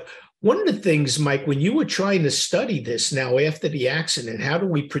 But one of the things, Mike, when you were trying to study this now after the accident, how do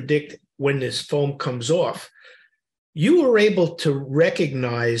we predict when this foam comes off? You were able to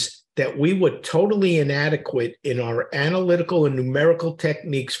recognize that we were totally inadequate in our analytical and numerical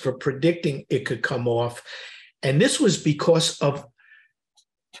techniques for predicting it could come off. And this was because of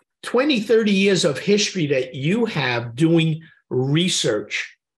 20, 30 years of history that you have doing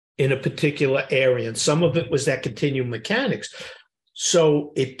research in a particular area. And some of it was that continuum mechanics.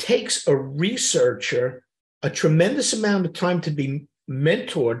 So it takes a researcher a tremendous amount of time to be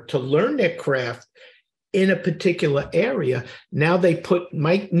mentored to learn their craft in a particular area. Now they put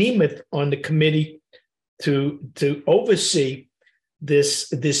Mike Nemeth on the committee to oversee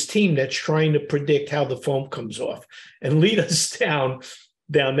this team that's trying to predict how the foam comes off and lead us down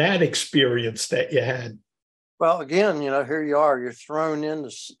that experience that you had. Well, again, here you are, you're thrown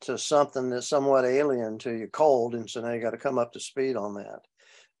into something that's somewhat alien to you, cold. And so now you got to come up to speed on that.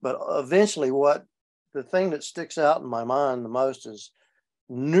 But eventually the thing that sticks out in my mind the most is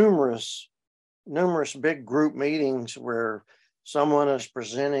numerous big group meetings where someone is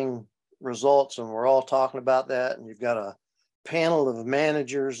presenting results and we're all talking about that. And you've got a panel of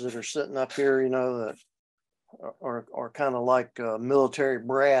managers that are sitting up here, that are kind of like military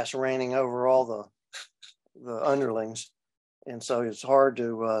brass reigning over all the underlings. And so it's hard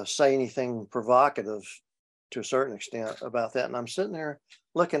to say anything provocative to a certain extent about that. And I'm sitting there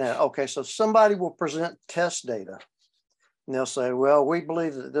looking at, okay, so somebody will present test data and they'll say, well, we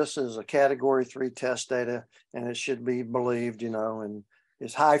believe that this is a category 3 test data and it should be believed, and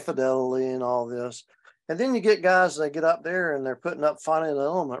it's high fidelity and all this. And then you get guys that get up there and they're putting up finite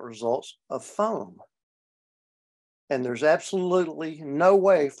element results of foam. And there's absolutely no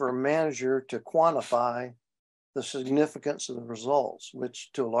way for a manager to quantify the significance of the results,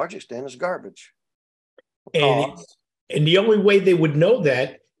 which to a large extent is garbage. And the only way they would know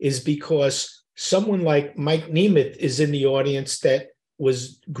that is because someone like Mike Nemeth is in the audience that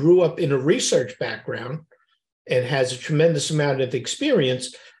grew up in a research background and has a tremendous amount of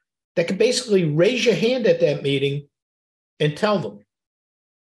experience that could basically raise your hand at that meeting and tell them.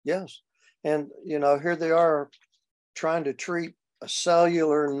 Yes. And, here they are trying to treat a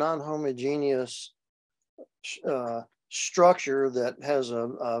cellular, non-homogeneous structure that has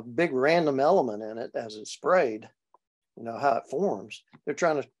a big random element in it as it's sprayed, how it forms. They're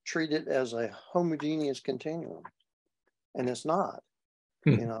trying to treat it as a homogeneous continuum, and it's not.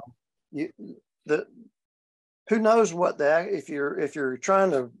 Who knows what that, if you're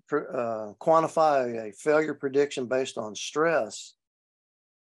trying to quantify a failure prediction based on stress,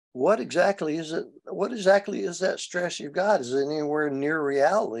 what exactly is it? What exactly is that stress you've got? Is it anywhere near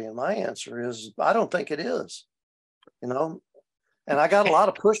reality? And my answer is, I don't think it is, and I got a lot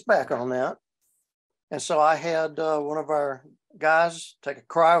of pushback on that. And so I had one of our guys take a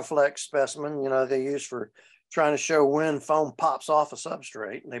Cryoflex specimen, they use for trying to show when foam pops off a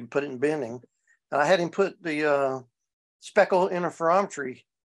substrate, and they put it in bending. And I had him put the speckle interferometry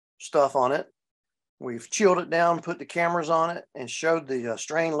stuff on it. We've chilled it down, put the cameras on it, and showed the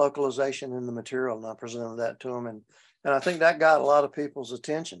strain localization in the material. And I presented that to him. And I think that got a lot of people's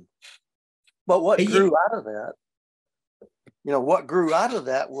attention. But what grew out of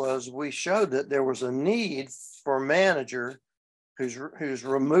that, was we showed that there was a need for a manager who's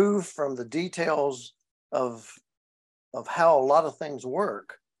removed from the details of how a lot of things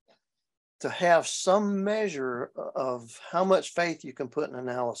work, to have some measure of how much faith you can put in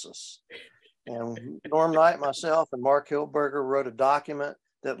analysis. And Norm Knight, myself, and Mark Hilberger wrote a document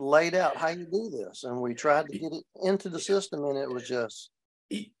that laid out how you do this. And we tried to get it into the system, and it was just...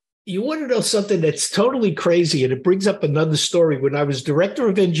 You want to know something that's totally crazy, and it brings up another story. When I was director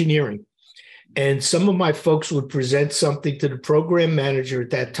of engineering, and some of my folks would present something to the program manager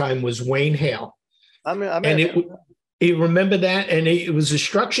at that time was Wayne Hale. You remember that? And it was a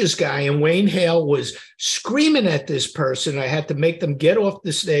structures guy, and Wayne Hale was screaming at this person. I had to make them get off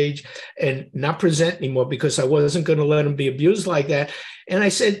the stage and not present anymore because I wasn't going to let them be abused like that. And I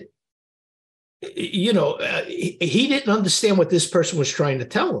said, he didn't understand what this person was trying to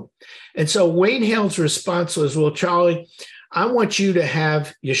tell him. And so Wayne Hale's response was, well, Charlie, I want you to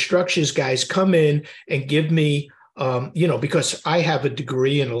have your structures guys come in and give me, because I have a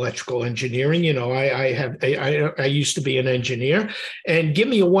degree in electrical engineering. I used to be an engineer, and give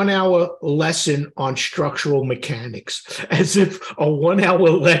me a 1 hour lesson on structural mechanics, as if a 1 hour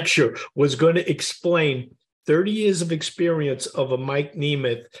lecture was going to explain 30 years of experience of a Mike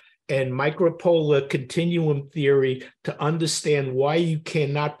Nemeth and micropolar continuum theory to understand why you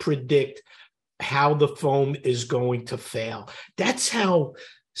cannot predict how the foam is going to fail. That's how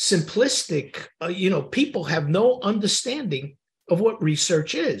simplistic, people have no understanding of what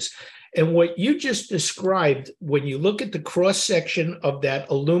research is. And what you just described, when you look at the cross section of that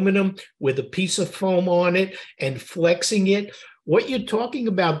aluminum with a piece of foam on it and flexing it, what you're talking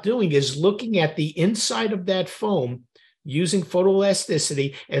about doing is looking at the inside of that foam using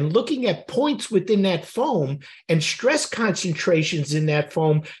photoelasticity and looking at points within that foam and stress concentrations in that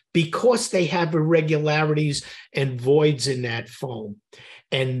foam because they have irregularities and voids in that foam.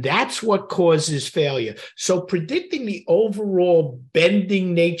 And that's what causes failure. So predicting the overall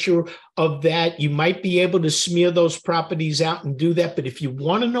bending nature of that, you might be able to smear those properties out and do that. But if you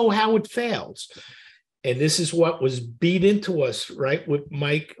want to know how it fails, and this is what was beat into us, right, with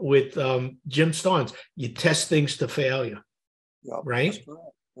Jim Starnes, you test things to failure, Yep, right? That's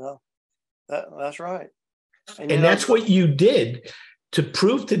right. Yeah, that's right. And that's what you did to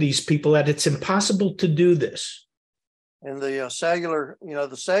prove to these people that it's impossible to do this. And the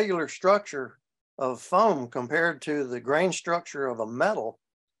cellular structure of foam compared to the grain structure of a metal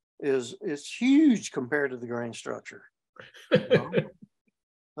is huge compared to the grain structure.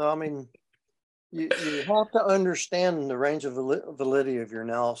 So, I mean, you have to understand the range of validity of your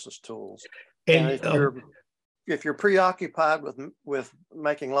analysis tools. And if you're preoccupied with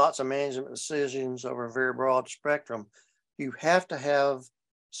making lots of management decisions over a very broad spectrum, you have to have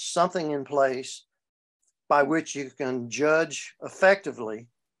something in place by which you can judge effectively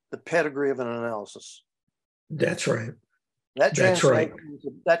the pedigree of an analysis. That's right.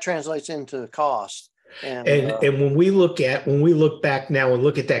 That translates into cost. And when we look back now and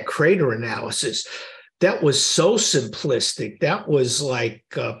look at that crater analysis, that was so simplistic. That was like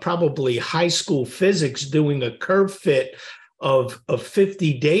probably high school physics doing a curve fit of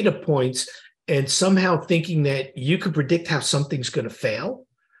 50 data points and somehow thinking that you could predict how something's going to fail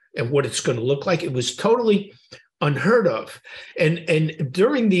and what it's going to look like. It was totally unheard of. And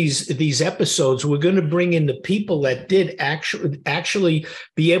during these episodes, we're going to bring in the people that did actually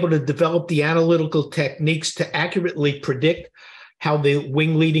be able to develop the analytical techniques to accurately predict how the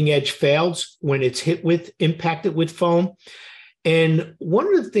wing leading edge fails when it's impacted with foam. And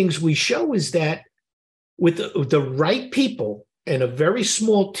one of the things we show is that with the right people and a very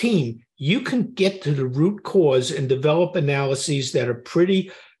small team, you can get to the root cause and develop analyses that are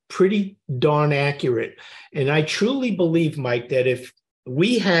pretty darn accurate. And I truly believe, Mike, that if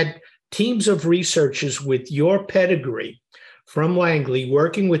we had teams of researchers with your pedigree from Langley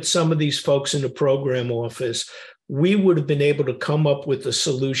working with some of these folks in the program office, we would have been able to come up with a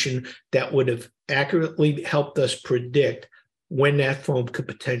solution that would have accurately helped us predict when that foam could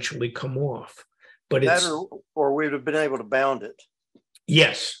potentially come off. But or we would have been able to bound it.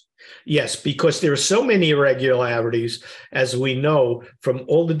 Yes, because there are so many irregularities, as we know, from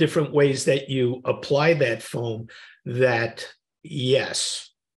all the different ways that you apply that foam, that yes.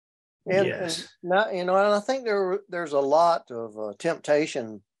 And now, and I think there's a lot of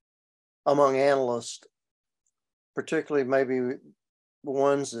temptation among analysts, particularly maybe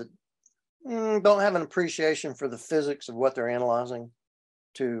ones that don't have an appreciation for the physics of what they're analyzing,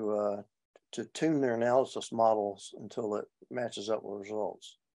 to tune their analysis models until it matches up with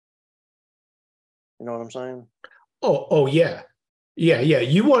results. You know what I'm saying? Oh yeah.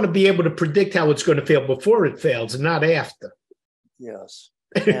 You want to be able to predict how it's going to fail before it fails and not after. Yes.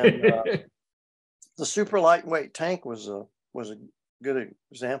 And the super lightweight tank was a good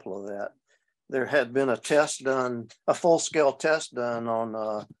example of that. There had been a full-scale test done on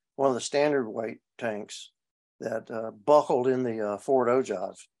one of the standard weight tanks that buckled in the Ford Ogive.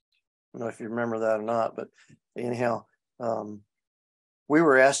 I don't know if you remember that or not, but anyhow, we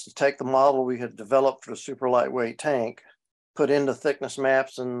were asked to take the model we had developed for the super lightweight tank, put in the thickness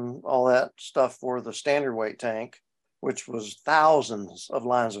maps and all that stuff for the standard weight tank, which was thousands of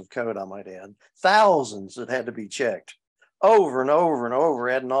lines of code, I might add, thousands that had to be checked over and over and over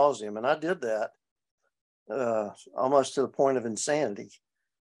ad nauseum. And I did that almost to the point of insanity.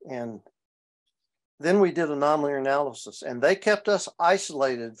 And then we did a nonlinear analysis, and they kept us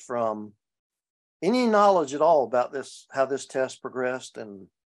isolated from any knowledge at all about this, how this test progressed and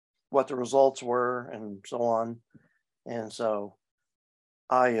what the results were and so on. And so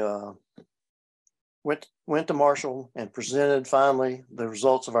I went to Marshall and presented finally the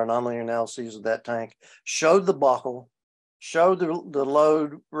results of our nonlinear analyses of that tank, showed the buckle, showed the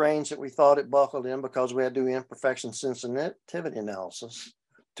load range that we thought it buckled in, because we had to do imperfection sensitivity analysis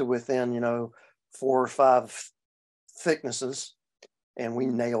to within, 4 or 5 thicknesses, and we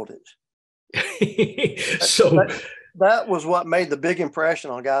nailed it. So that was what made the big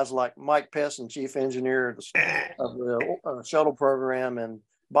impression on guys like Mike Pesson, chief engineer of the shuttle program, and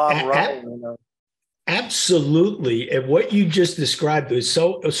Bob Ryan. Absolutely. And what you just described was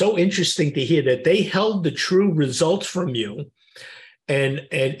so interesting to hear, that they held the true results from you, and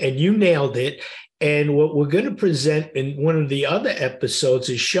you nailed it. And what we're going to present in one of the other episodes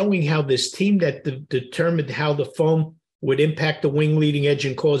is showing how this team that determined how the foam would impact the wing leading edge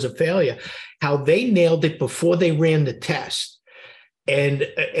and cause a failure, how they nailed it before they ran the test. And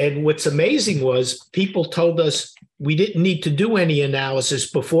what's amazing was people told us we didn't need to do any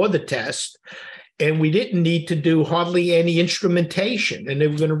analysis before the test, and we didn't need to do hardly any instrumentation, and they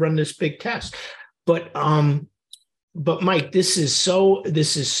were going to run this big test. But Mike, this is so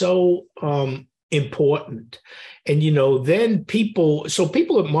important. And then people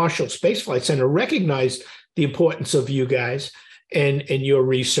at Marshall Space Flight Center recognized the importance of you guys and your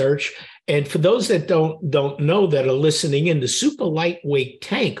research. And for those that don't know, that are listening in, the super lightweight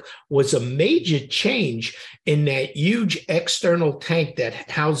tank was a major change in that huge external tank that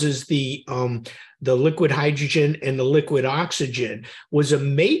houses the liquid hydrogen and the liquid oxygen. Was a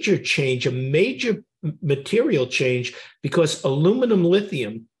major change, a major material change, because aluminum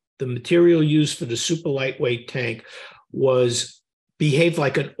lithium, the material used for the super lightweight tank, behaved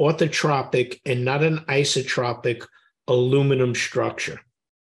like an orthotropic and not an isotropic aluminum structure.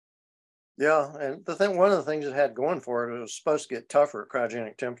 Yeah, and one of the things it had going for it was supposed to get tougher at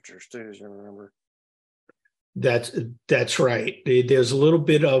cryogenic temperatures too, as you remember. That's right. There's a little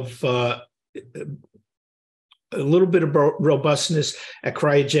bit of robustness at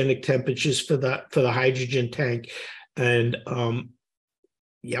cryogenic temperatures for the hydrogen tank, and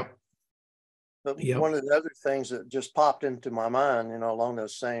yep. But one of the other things that just popped into my mind, along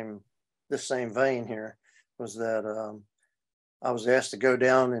this same vein here, was that I was asked to go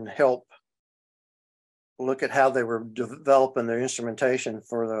down and help look at how they were developing their instrumentation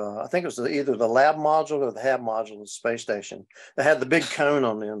for I think it was either the lab module or the HAB module of the space station. They had the big cone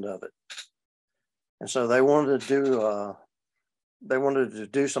on the end of it. And so they wanted to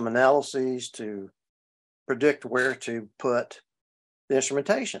do some analyses to predict where to put the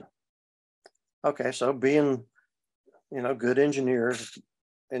instrumentation. Okay, so being, good engineers,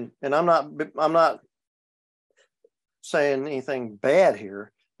 and I'm not saying anything bad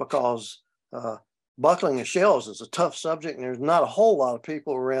here, because buckling of shells is a tough subject, and there's not a whole lot of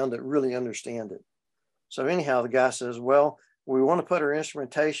people around that really understand it. So anyhow, the guy says, well, we want to put our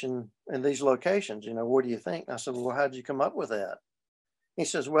instrumentation in these locations. What do you think? I said, well, how did you come up with that? He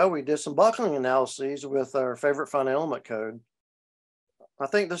says, well, we did some buckling analyses with our favorite finite element code. I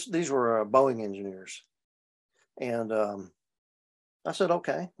think these were Boeing engineers. And I said,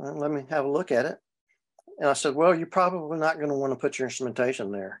 okay, well, let me have a look at it. And I said, well, you're probably not going to want to put your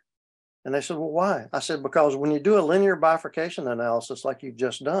instrumentation there. And they said, well, why? I said, because when you do a linear bifurcation analysis like you've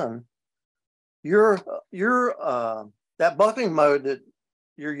just done, that buckling mode that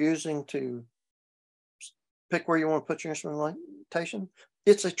you're using to pick where you want to put your instrumentation,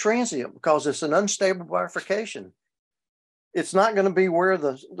 it's a transient, because it's an unstable bifurcation. It's not going to be where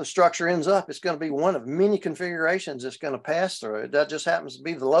the structure ends up. It's going to be one of many configurations it's going to pass through. That just happens to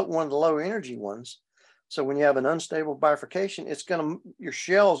be one of the low energy ones. So when you have an unstable bifurcation, your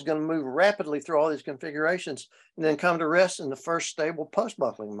shell is going to move rapidly through all these configurations and then come to rest in the first stable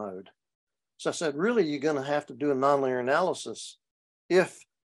post-buckling mode. So I said, really, you're going to have to do a nonlinear analysis if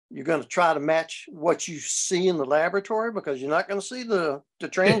you're going to try to match what you see in the laboratory, because you're not going to see the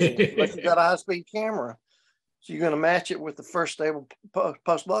transient unless you've got a high-speed camera. So you're going to match it with the first stable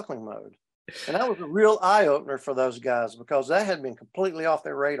post-buckling mode. And that was a real eye-opener for those guys, because that had been completely off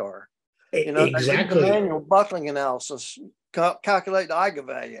their radar. Exactly. The manual buckling analysis, calculate the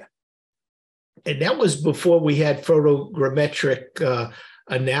eigenvalue. And that was before we had photogrammetric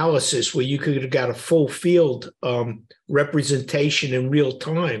analysis, where you could have got a full field representation in real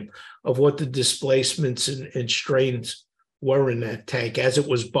time of what the displacements and strains were in that tank as it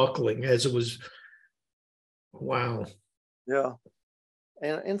was buckling, as it was. Wow. Yeah.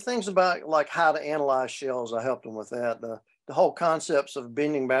 And things about like how to analyze shells, I helped them with that. The whole concepts of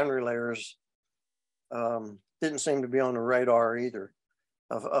bending boundary layers didn't seem to be on the radar either,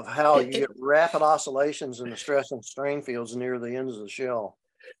 of how you get rapid oscillations in the stress and strain fields near the ends of the shell.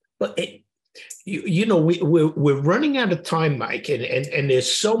 But We're running out of time, Mike, and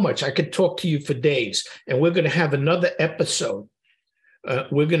there's so much. I could talk to you for days, and we're going to have another episode.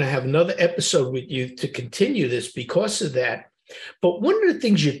 We're going to have another episode with you to continue this because of that. But one of the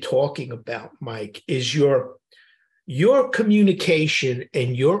things you're talking about, Mike, is your communication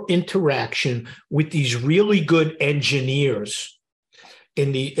and your interaction with these really good engineers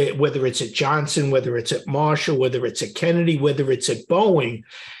in the whether it's at Johnson, whether it's at Marshall, whether it's at Kennedy, whether it's at Boeing,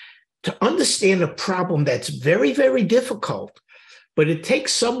 to understand a problem that's very, very difficult. But it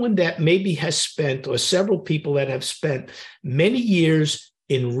takes someone that maybe has spent, or several people that have spent many years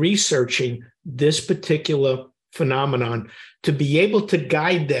in researching this particular phenomenon to be able to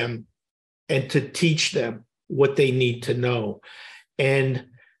guide them and to teach them what they need to know. And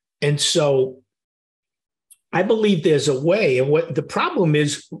so I believe there's a way. And what the problem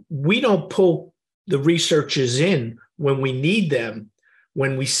is, we don't pull the researchers in when we need them.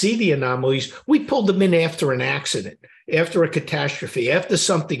 When we see the anomalies, we pull them in after an accident, after a catastrophe, after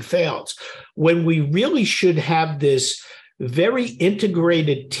something fails, when we really should have this very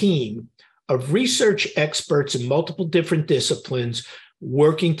integrated team of research experts in multiple different disciplines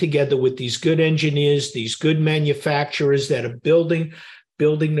working together with these good engineers, these good manufacturers that are building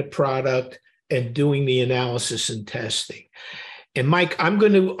the product and doing the analysis and testing. And Mike, I'm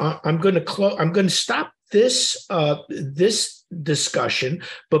going to stop this discussion,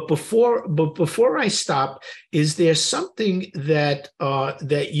 but before I stop, is there something that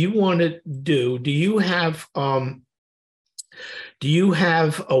you want to do? Do you have a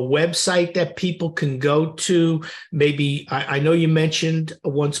website that people can go to? Maybe I know you mentioned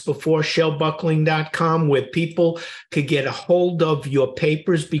once before shellbuckling.com, where people could get a hold of your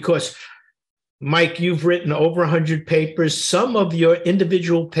papers, because Mike, you've written over 100 papers. Some of your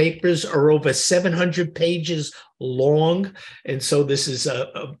individual papers are over 700 pages long. And so this is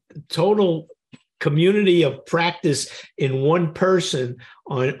a total community of practice in one person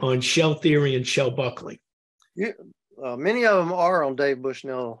on shell theory and shell buckling. Many of them are on Dave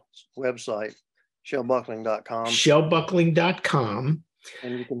Bushnell's website, shellbuckling.com. Shellbuckling.com.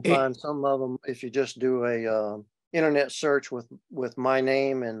 And you can find some of them if you just do a internet search with my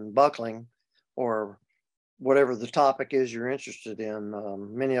name and buckling, or whatever the topic is you're interested in.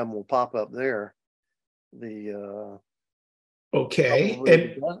 Many of them will pop up there. Okay.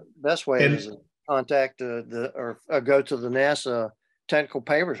 The best way is to contact or go to the NASA technical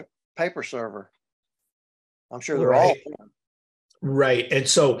paper server. I'm sure they're all right. And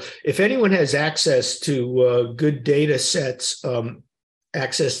so if anyone has access to good data sets,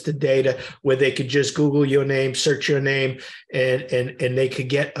 access to data where they could just Google your name, search your name, and they could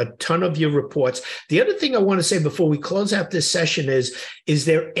get a ton of your reports. The other thing I want to say before we close out this session is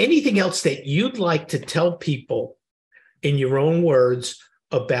there anything else that you'd like to tell people in your own words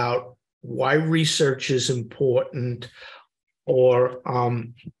about why research is important, or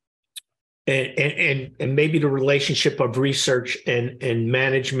and maybe the relationship of research and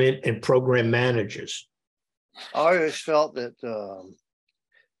management and program managers? I always felt that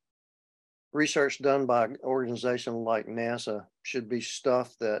research done by an organization like NASA should be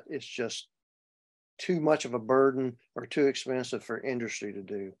stuff that it's just too much of a burden or too expensive for industry to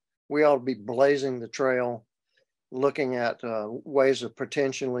do. We ought to be blazing the trail, looking at ways of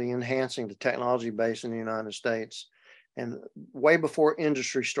potentially enhancing the technology base in the United States, and way before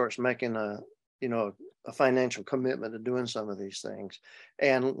industry starts making a financial commitment to doing some of these things.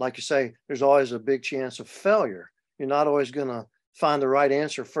 And like you say, there's always a big chance of failure. You're not always going to find the right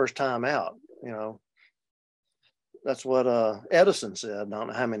answer first time out. That's what Edison said, I don't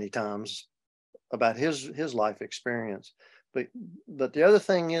know how many times, about his life experience. But the other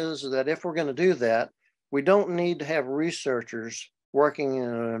thing is that if we're going to do that, we don't need to have researchers working in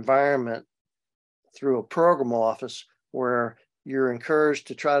an environment through a program office where you're encouraged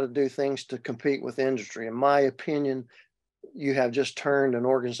to try to do things to compete with industry. In my opinion, you have just turned an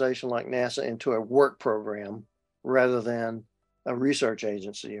organization like NASA into a work program rather than a research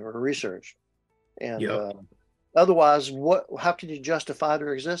agency or research. And otherwise, how can you justify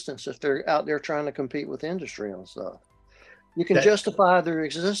their existence if they're out there trying to compete with industry on stuff? You can justify their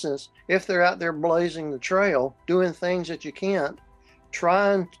existence if they're out there blazing the trail, doing things that you can't,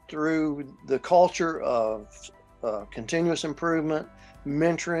 trying through the culture of continuous improvement,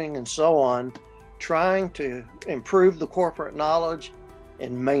 mentoring, and so on, trying to improve the corporate knowledge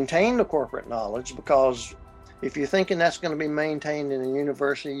and maintain the corporate knowledge, because if you're thinking that's going to be maintained in a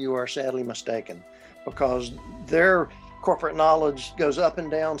university, you are sadly mistaken, because their corporate knowledge goes up and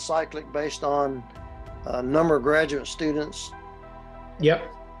down cyclic based on number of graduate students.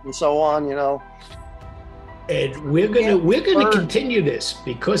 Yep. And so on, And we're gonna continue this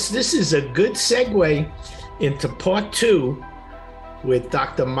because this is a good segue into part 2 with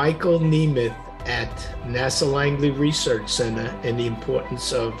Dr. Michael Nemeth at NASA Langley Research Center and the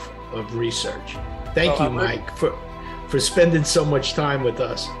importance of research. Thank you, Mike, for spending so much time with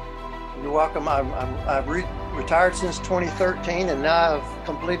us. You're welcome. I've retired since 2013, and now I've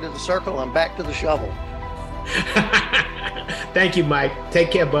completed the circle. I'm back to the shovel. Thank you, Mike.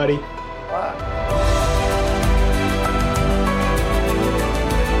 Take care, buddy. Bye.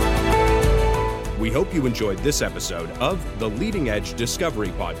 We hope you enjoyed this episode of the Leading Edge Discovery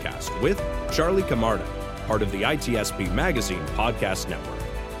Podcast with Charlie Camarda, part of the ITSP Magazine Podcast Network.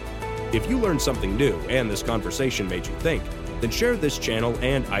 If you learned something new and this conversation made you think, then share this channel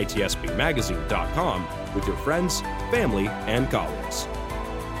and itspmagazine.com with your friends, family, and colleagues.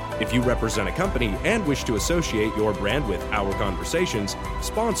 If you represent a company and wish to associate your brand with our conversations,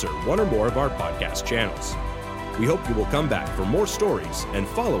 sponsor one or more of our podcast channels. We hope you will come back for more stories and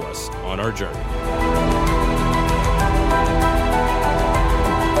follow us on our journey.